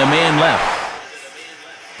errors, and a man left.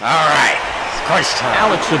 All right. It's crunch time.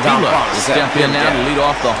 Alex Avila will step in now to lead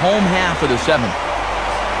off the home half of the seventh.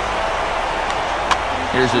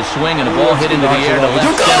 Here's a swing and a ball hit into the air to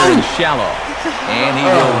left center and shallow. And he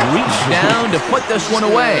will reach down to put this one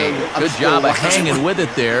away. Good job of hanging with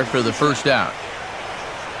it there for the first out.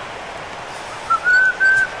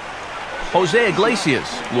 Jose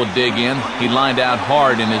Iglesias will dig in. He lined out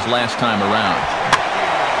hard in his last time around.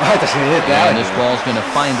 And this ball's going to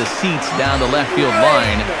find the seats down the left field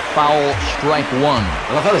line. Foul, strike one.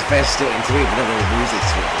 I love how this fans still into it, but then they'll lose it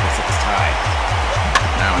to it. It's tied.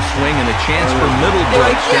 Now a swing and a chance for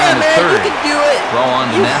Middlebrooks down to third. Throw on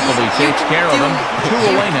to Napoli takes care of him.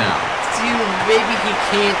 2 away now. Dude, maybe he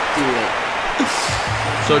can't do it.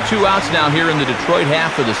 So 2 outs now here in the Detroit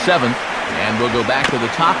half of the seventh. And we'll go back to the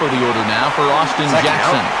top of the order now for Austin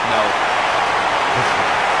Jackson. No.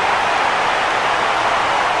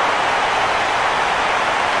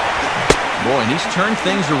 Boy, and he's turned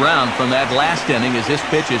things around from that last inning as this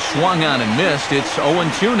pitch is swung on and missed. It's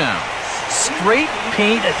 0-2 now. Straight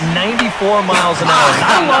paint at 94 miles an hour.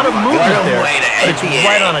 Not a lot of movement there, but it's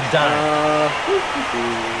right on a dime.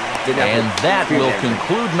 And that will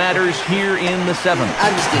conclude matters here in the seventh.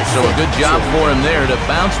 So a good job for him there to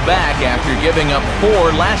bounce back after giving up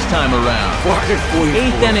 4 last time around.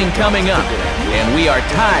 8th inning coming up, and we are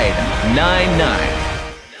tied 9-9.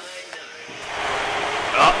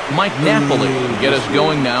 Mike Napoli will get us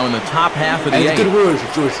going now in the top half of the 8th. Good words,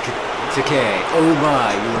 George Takei. Oh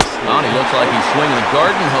my. Oh, he looks like he's swinging a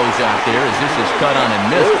garden hose out there as this is cut on and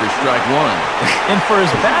missed for strike one. And for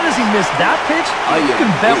as bad as he missed that pitch, you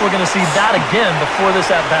can bet we're going to see that again before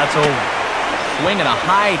this at-bat's over. Swinging a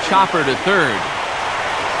high chopper to third.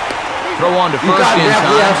 Throw on to first in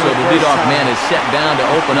time, so the leadoff man is set down to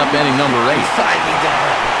open up inning number 8.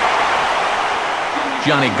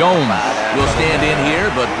 Johnny Gomes will stand in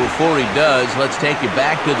here, but before he does, let's take you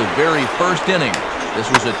back to the very first inning. This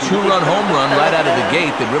was a 2-run home run right out of the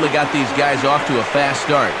gate that really got these guys off to a fast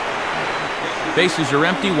start. Bases are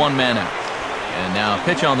empty, 1 man out. And now a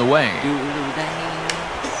pitch on the way.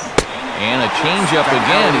 And a changeup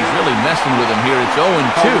again. He's really messing with him here. It's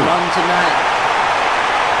 0-2.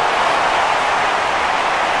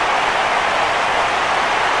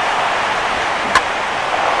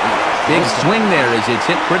 Big swing there as it's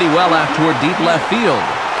hit pretty well out toward deep left field.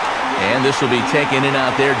 And this will be taken in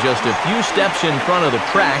out there just a few steps in front of the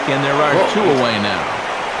track, and there are 2 away now.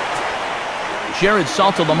 Jared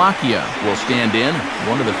Saltalamacchia will stand in,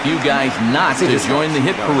 one of the few guys not to join the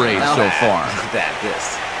hit parade so far.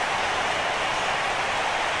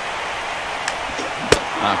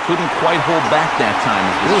 Couldn't quite hold back that time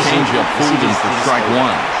as the changeup fooled him for strike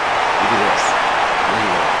one. Look at this.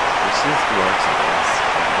 This works, I guess.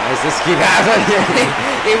 Why does this keep happening?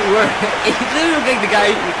 It worked. It literally looked like the guy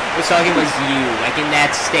was talking about you, like in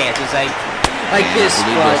that stance. It was like this. I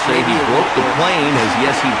believe they'll say he broke the plane, as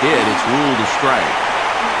yes he did. It's ruled a strike.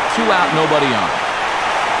 2 out, nobody on.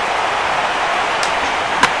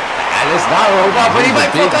 That is not a robot, but he might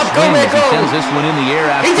fuck up. Go, He sends this one in the air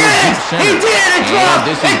after deep center. He did it! And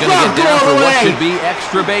this is going to get down for what should be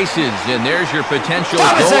extra bases. And there's your potential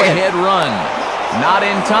go-ahead run. Not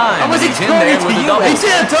in time. He's in there with a double. He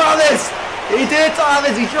did it, Thomas! He did it,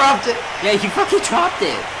 Thomas! He dropped it! Yeah, he fucking dropped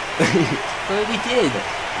it. But he did.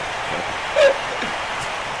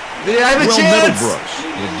 I have a chance! Middlebrooks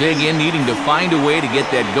will dig in, needing to find a way to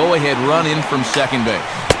get that go-ahead run in from second base.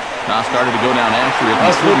 Now started to go down after it.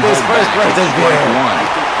 Let's put this first person here.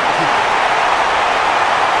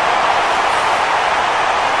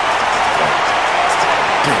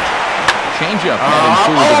 Changeup had him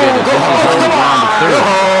fooled a bit as this is over around the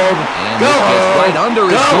third. And this gets right under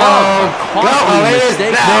his glove. A costly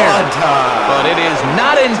mistake there. But it is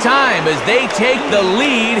not in time as they take the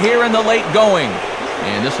lead here in the late going.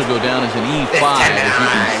 And this will go down as an E5 as you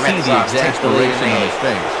can see the exasperation on his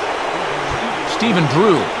face. Stephen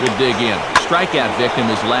Drew will dig in. Strikeout victim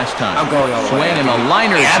his last time. Swinging a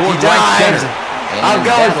liner toward right center. And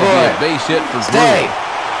that'll be a base hit for Drew.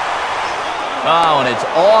 Oh, and it's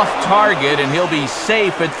off target, and he'll be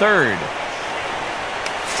safe at third.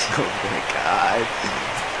 Oh, my God.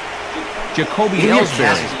 Jacoby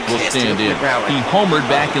Ellsbury will stand in. He homered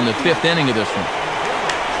back in the 5th inning of this one.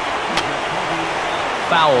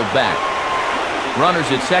 Fouled back. Runners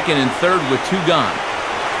at second and third with 2 gone.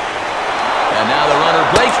 And now the runner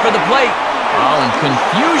breaks for the plate. Oh, and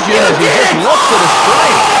confusion as he just looks at a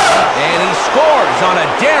strike. And he scores on a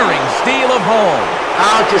daring steal of home.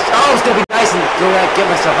 It's going to be nice and go out and get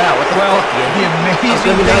myself out. What the fuck, man? The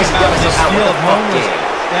amazing thing about this steal of home was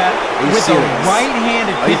that with a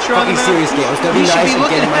right-handed pitcher on the mound, he should be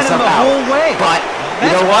looking at him the out. whole way. But,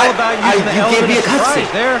 you know what? You gave me a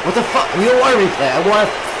cutscene there. What the fuck? We don't want a replay.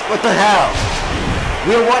 What the hell?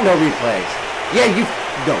 We don't want no replays. Yeah, you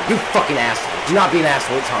fucking asshole. Do not be an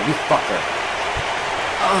asshole, Tom. You fucker.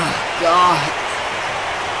 Oh, God.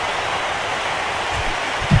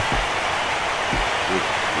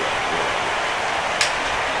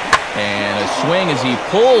 And a swing as he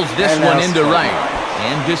pulls this one into right.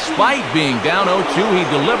 And despite being down 0-2, he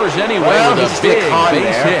delivers anyway with a big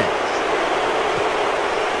base hit.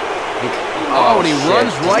 Oh, and he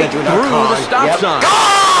runs right through the stop sign.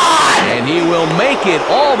 And he will make it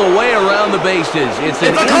all the way around the bases. It's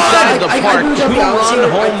an inside the park two-run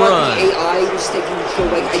home run.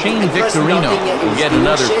 Shane Victorino will get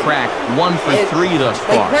another crack, 1 for 3 thus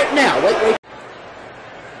far. Right now, right.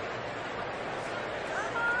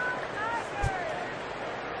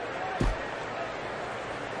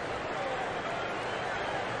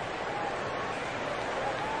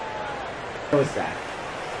 What was that?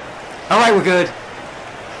 All right, we're good.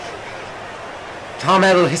 Tom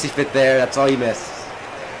had a little hissy fit there. That's all you missed.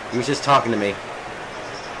 He was just talking to me.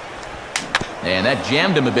 And that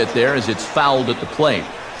jammed him a bit there as it's fouled at the plate.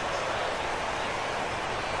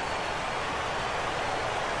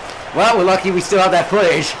 Well, we're lucky we still have that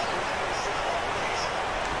footage.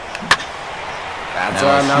 That's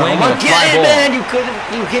now our swing Come on, and a get fly it, ball. man!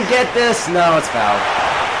 You can get this. No, it's foul.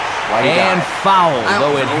 And foul,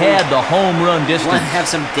 though it had the home run Want distance. to have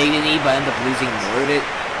some dignity, but end up losing more of it.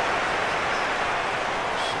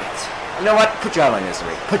 You know what? Put you out of my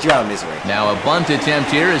misery. Put you out of misery. Now a bunt attempt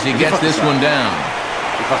here as he gets this one down.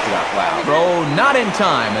 You fucked it up. Wow. Throw not in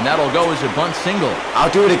time, and that'll go as a bunt single.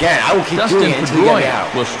 I'll do it again. I will keep Dustin doing it until you get me out.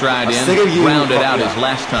 will stride in, round it out his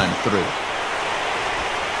last time through.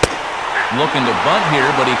 Looking to bunt here,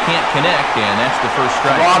 but he can't connect, and that's the first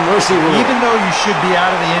strike. Mercy rule. Even though you should be out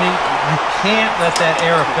of the inning, you can't let that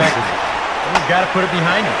error affect you. You've got to put it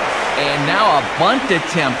behind you. And now a bunt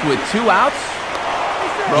attempt with 2 outs.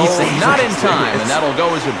 Throw not in time, and that'll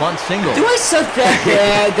go as a bunt single. Do I suck that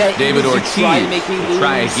bad that David you Ortiz try to make me lose?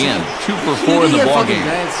 try again. 2 for 4 in the ballgame.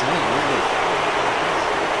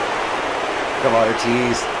 Come on,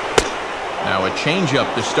 Ortiz. Now a changeup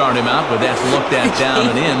to start him out, but that's looked at down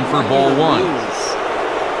and in for ball 1.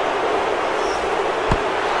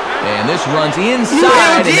 And this runs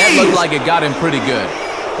inside, and that looked like it got him pretty good.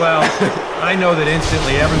 Well, I know that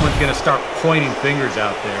instantly everyone's going to start pointing fingers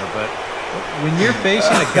out there, but when you're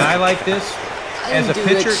facing a guy like this, as a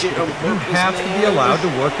pitcher, you have to be allowed to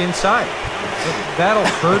work inside. That'll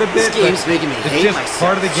hurt a bit, but it's just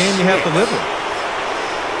part of the game you have to live with.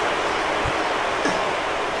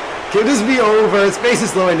 Can this be over? Space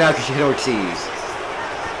is slowing down because you hit Ortiz.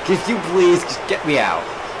 Can you please just get me out?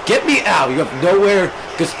 Get me out! You have nowhere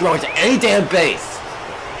to throw into any damn base.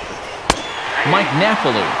 Mike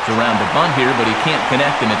Napoli is around the bunt here, but he can't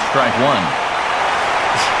connect, and it's strike 1.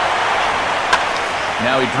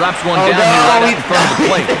 Now he drops one down here right out in front of the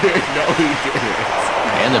plate. No, he didn't.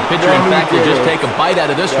 And the pitcher, in fact, will just take a bite out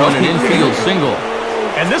of this one, an infield single.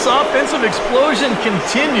 And this offensive explosion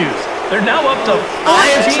continues. They're now up to 14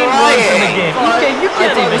 runs in the game. Okay, you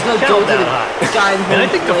can't even count that high. And I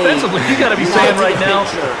think defensively, you got to be saying right now,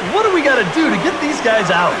 what do we got to do to get these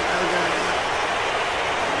guys out?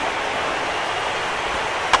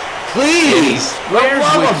 Please! Squares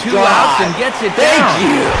with 2 outs and gets it down. Thank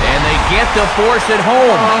you! And they get the force at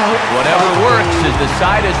home. Whatever works as the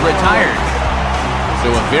side is retired.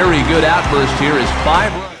 So a very good outburst here is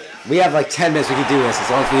 5 runs. We have like 10 minutes we can do this as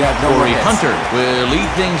long as we have no Corey more Hunter will lead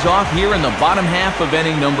things off here in the bottom half of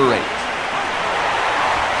inning number 8.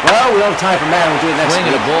 Well, we don't have time for Matt. We'll do it next Swing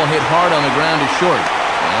and a ball hit hard on the ground is short.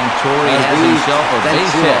 And Torrey has himself a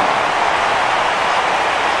base hit.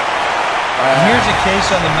 Here's a case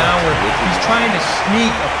on the mound where he's trying to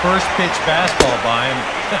sneak a first pitch fastball by him.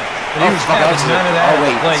 But he was having none of that.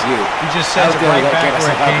 Like, he just sends it right back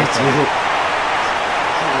where it came from.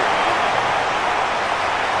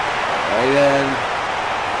 Right in.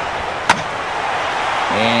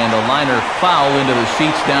 And a liner foul into the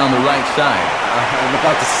seats down the right side. I'm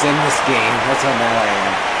about to sing this game. That's how mad I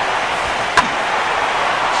am.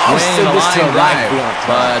 Swing and a line drive,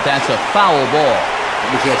 but that's a foul ball.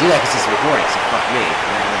 We can't do that because it's recording, so fuck me.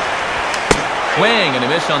 Swing and a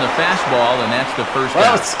miss on the fastball, and that's the first out.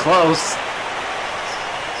 Well, it's close.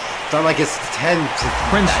 It's not like it's 10 to...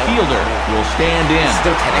 Prince Fielder will stand in.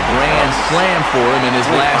 Still a grand slam for him in his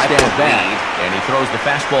last at-bat. And he throws the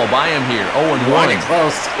fastball by him here. 0-1.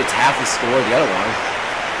 Close. It's half the score of the other one.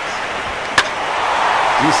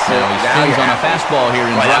 Now he spins on a fastball here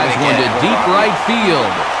and drives one to deep right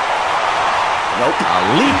field. Nope. A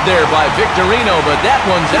leap there by Victorino, but that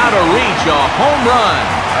one's out of reach. A home run.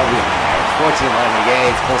 14-11 again.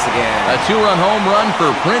 It's close again. A 2-run home run for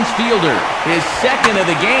Prince Fielder. His second of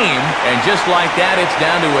the game. And just like that, it's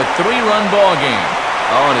down to a 3-run ball game.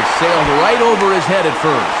 Oh, and it sailed right over his head at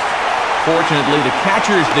first. Fortunately, the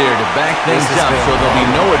catcher's there to back things up, so there'll be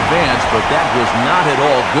no advance, but that was not at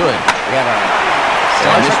all good.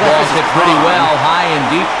 And this ball's hit pretty well, high and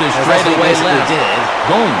deep to straightaway left.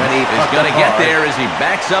 Boom. He's going to get there as he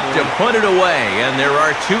backs up to put it away, and there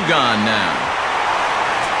are 2 gone now.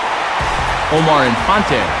 Omar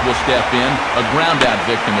Infante will step in, a ground-out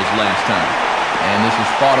victim his last time. And this is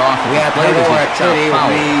fought off at the plate as it's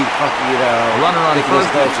foul. Runner on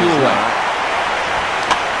first with 2 away.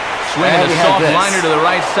 Swinging a soft liner to the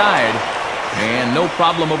right side. And no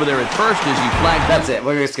problem over there at first as he flags. That's it.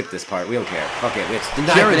 We're going to skip this part. We don't care. Okay, it's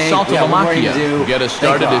Jared Saltalamacchia get us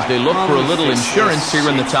started as they look for a little insurance here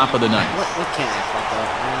in the top of the ninth. What can't I fuck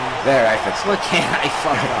up? There, I fixed it. What can't I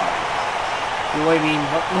fuck up? You know what I mean?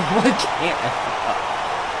 What can't I fuck up?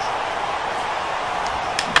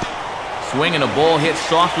 Swing and a ball hit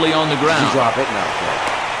softly on the ground. Did you drop it? No.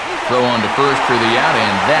 Okay. Throw on to first for the out,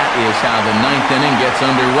 and that is how the 9th inning gets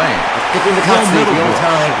underway. Skipping the cutscene the whole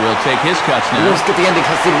time. We'll take his cuts now. We'll skip the ending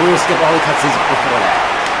cutscene. We'll skip all the cutscenes before that.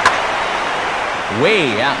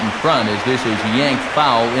 Way out in front as this is yanked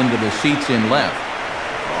foul into the seats in left.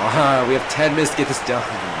 We have 10 minutes to get this done.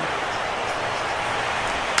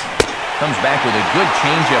 Comes back with a good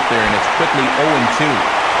changeup there, and it's quickly 0-2.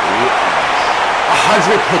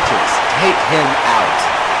 100 pitches. Take him out.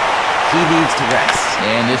 He needs to rest.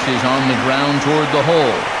 And this is on the ground toward the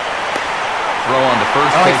hole. Throw on to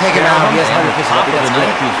first. Take him out. He has 100 pitches. Top of the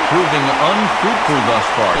ninth is proving unfruitful thus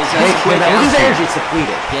far. His energy's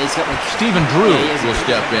depleted. Yeah, he's got like Stephen Drew will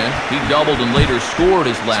step in. He doubled and later scored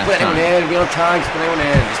his last time. Just put anyone in. We don't have time. Just put anyone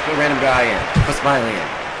in. Just put a random guy in. Put Smiley in.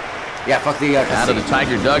 Yeah, fuck the out of the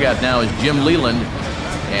Tiger dugout now is Jim Leland.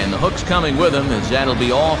 And the hook's coming with him as that'll be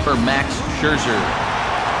all for Max Scherzer.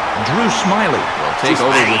 Drew Smiley will take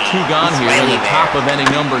over with 2 gone here in the top of inning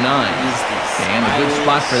number 9. And a good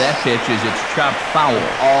spot for that pitch is it's chopped foul.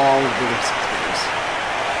 All the players.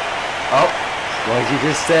 Oh, what did you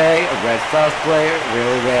just say? A Red Sox player?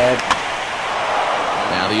 Really red?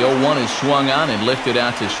 Now the 0-1 is swung on and lifted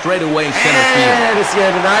out to straightaway center field.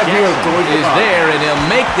 Jackson is there, and he'll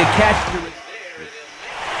make the catch.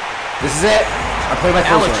 This is it. I play my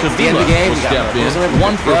Alex Avila will step in.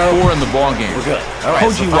 1 for 4 in the ballgame. We're good. All right,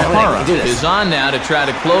 Koji Wahara is on now to try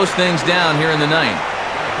to close things down here in the 9th.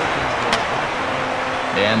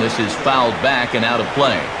 And this is fouled back and out of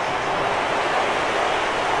play.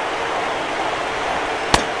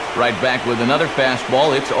 Right back with another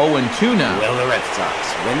fastball. It's 0-2 now. Will the Red Sox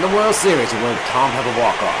win the World Series, or will Tom have a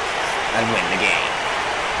walk-off and win the game?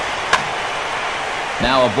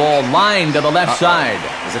 Now a ball lined to the left side.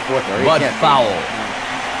 Is it 4-3? But foul.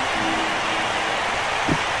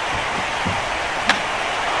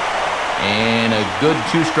 And a good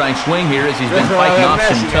 2-strike swing here as he's been fighting off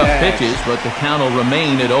some tough pitches, but the count will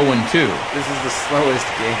remain at 0-2. This is the slowest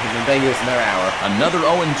game, and then give us another hour. Another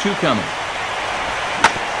 0-2 coming.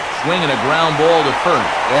 Swinging a ground ball to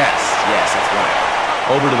first. Yes, that's right.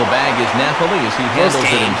 Over to the bag is Napoli as he handles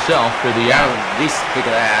it himself for the out. At least think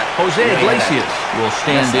of that. Jose Iglesias will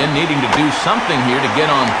stand in, needing to do something here to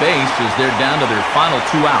get on base as they're down to their final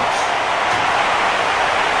 2 outs.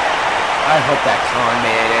 I hope that con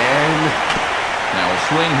made it in. Now a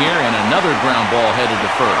swing here and another ground ball headed to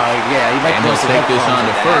first. Yeah, and he'll take this on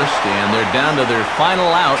to first, and they're down to their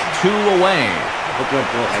final out, 2 away. Hope you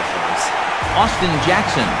have headphones. Austin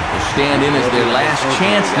Jackson will stand in as their last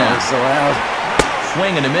chance now. So loud.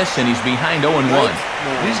 Swing and a miss, and he's behind 0-1.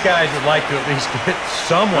 These guys would like to at least get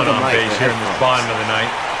someone on base here in this bottom of the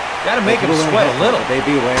ninth. Got to make them sweat a little. They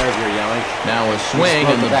beware as you're yelling. Now a swing,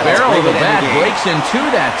 and the barrel of the bat breaks in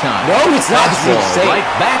 2 that time. No, it's not. Right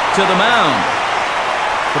back to the mound.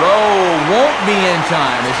 Throw won't be in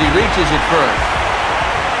time as he reaches it first.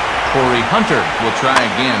 Corey Hunter will try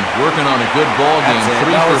again, working on a good ball game.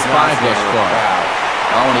 3 for 5 thus far.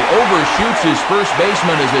 Oh, and he overshoots his first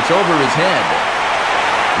baseman as it's over his head.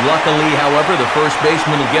 Luckily, however, the first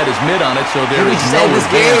baseman will get his mitt on it, so there is no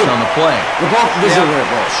advance on the play. We're both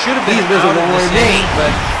miserable. Should have been out of this inning,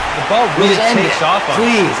 but the ball really takes off on him.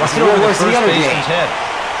 Please, let's get over the first baseman's head.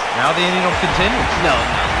 Now the inning will continue. No.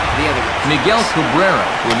 Miguel Cabrera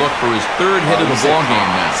will look for his third hit of the ball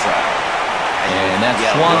game now. And that's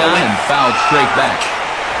swung on and fouled straight back.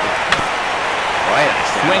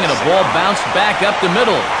 Swing and a ball bounced back up the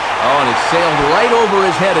middle. Oh, and it sailed right over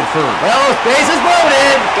his head at first. Well, base is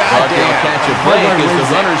loaded. But they'll catch a break as the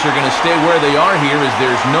runners are going to stay where they are here as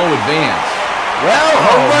there's no advance. Well,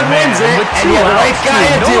 home run wins it, and you have the right guy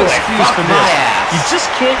to do it. Fuck my ass. You just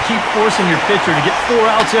can't keep forcing your pitcher to get 4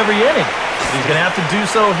 outs every inning. He's going to have to do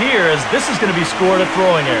so here, as this is going to be scored a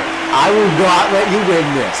throwing error. I will not let you win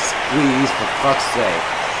this, please, for fuck's sake.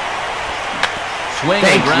 Swing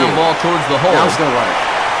and ground ball towards the hole. Now it's going to run it.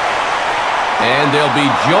 And there'll be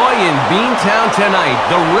joy in Beantown tonight.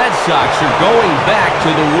 The Red Sox are going back to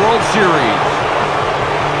the World Series.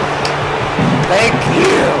 Thank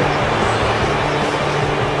you.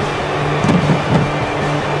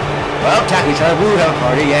 Well, tackle each other. Woo, have a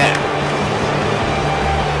party, yeah.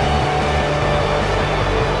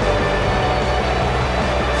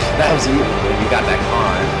 That was you when you got that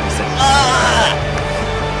car. You said, ah!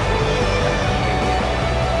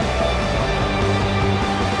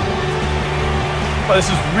 Well, this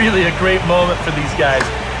is really a great moment for these guys.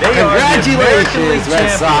 They Congratulations, are the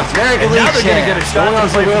Red Sox. American League champions. And now they're going to get a shot to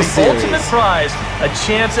play for the Series. ultimate prize, a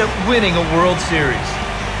chance at winning a World Series.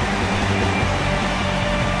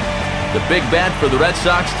 The big bat for the Red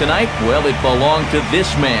Sox tonight, well, it belonged to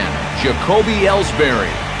this man, Jacoby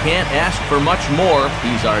Ellsbury. Can't ask for much more.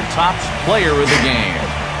 He's our top player of the game.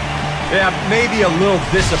 Yeah, maybe a little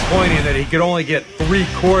disappointing that he could only get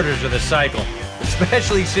 3/4 of the cycle,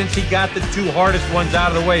 especially since he got the 2 hardest ones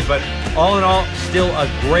out of the way. But all in all, still a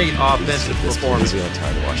great offensive performance. This is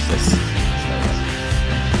time to watch this.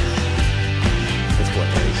 That's what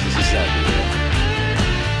it is. This is sad, dude.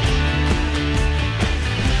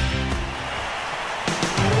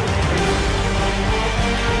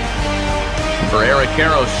 For Eric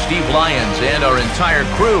Harrow, Steve Lyons, and our entire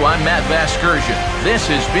crew, I'm Matt Vasgersian. This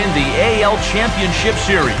has been the AL Championship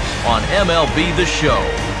Series on MLB The Show.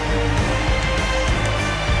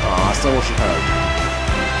 Aw, so much hurt.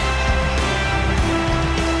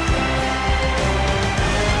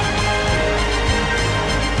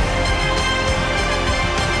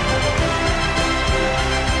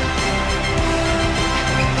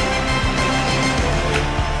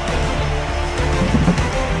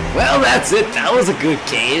 Well, that's it. That was a good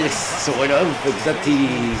game, sort of, except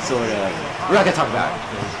he sort of... We're not going to talk about it.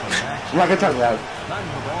 We're not going to talk about it.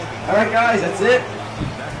 Alright, guys, that's it.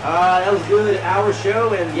 That was a good hour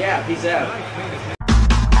show, and yeah, peace out.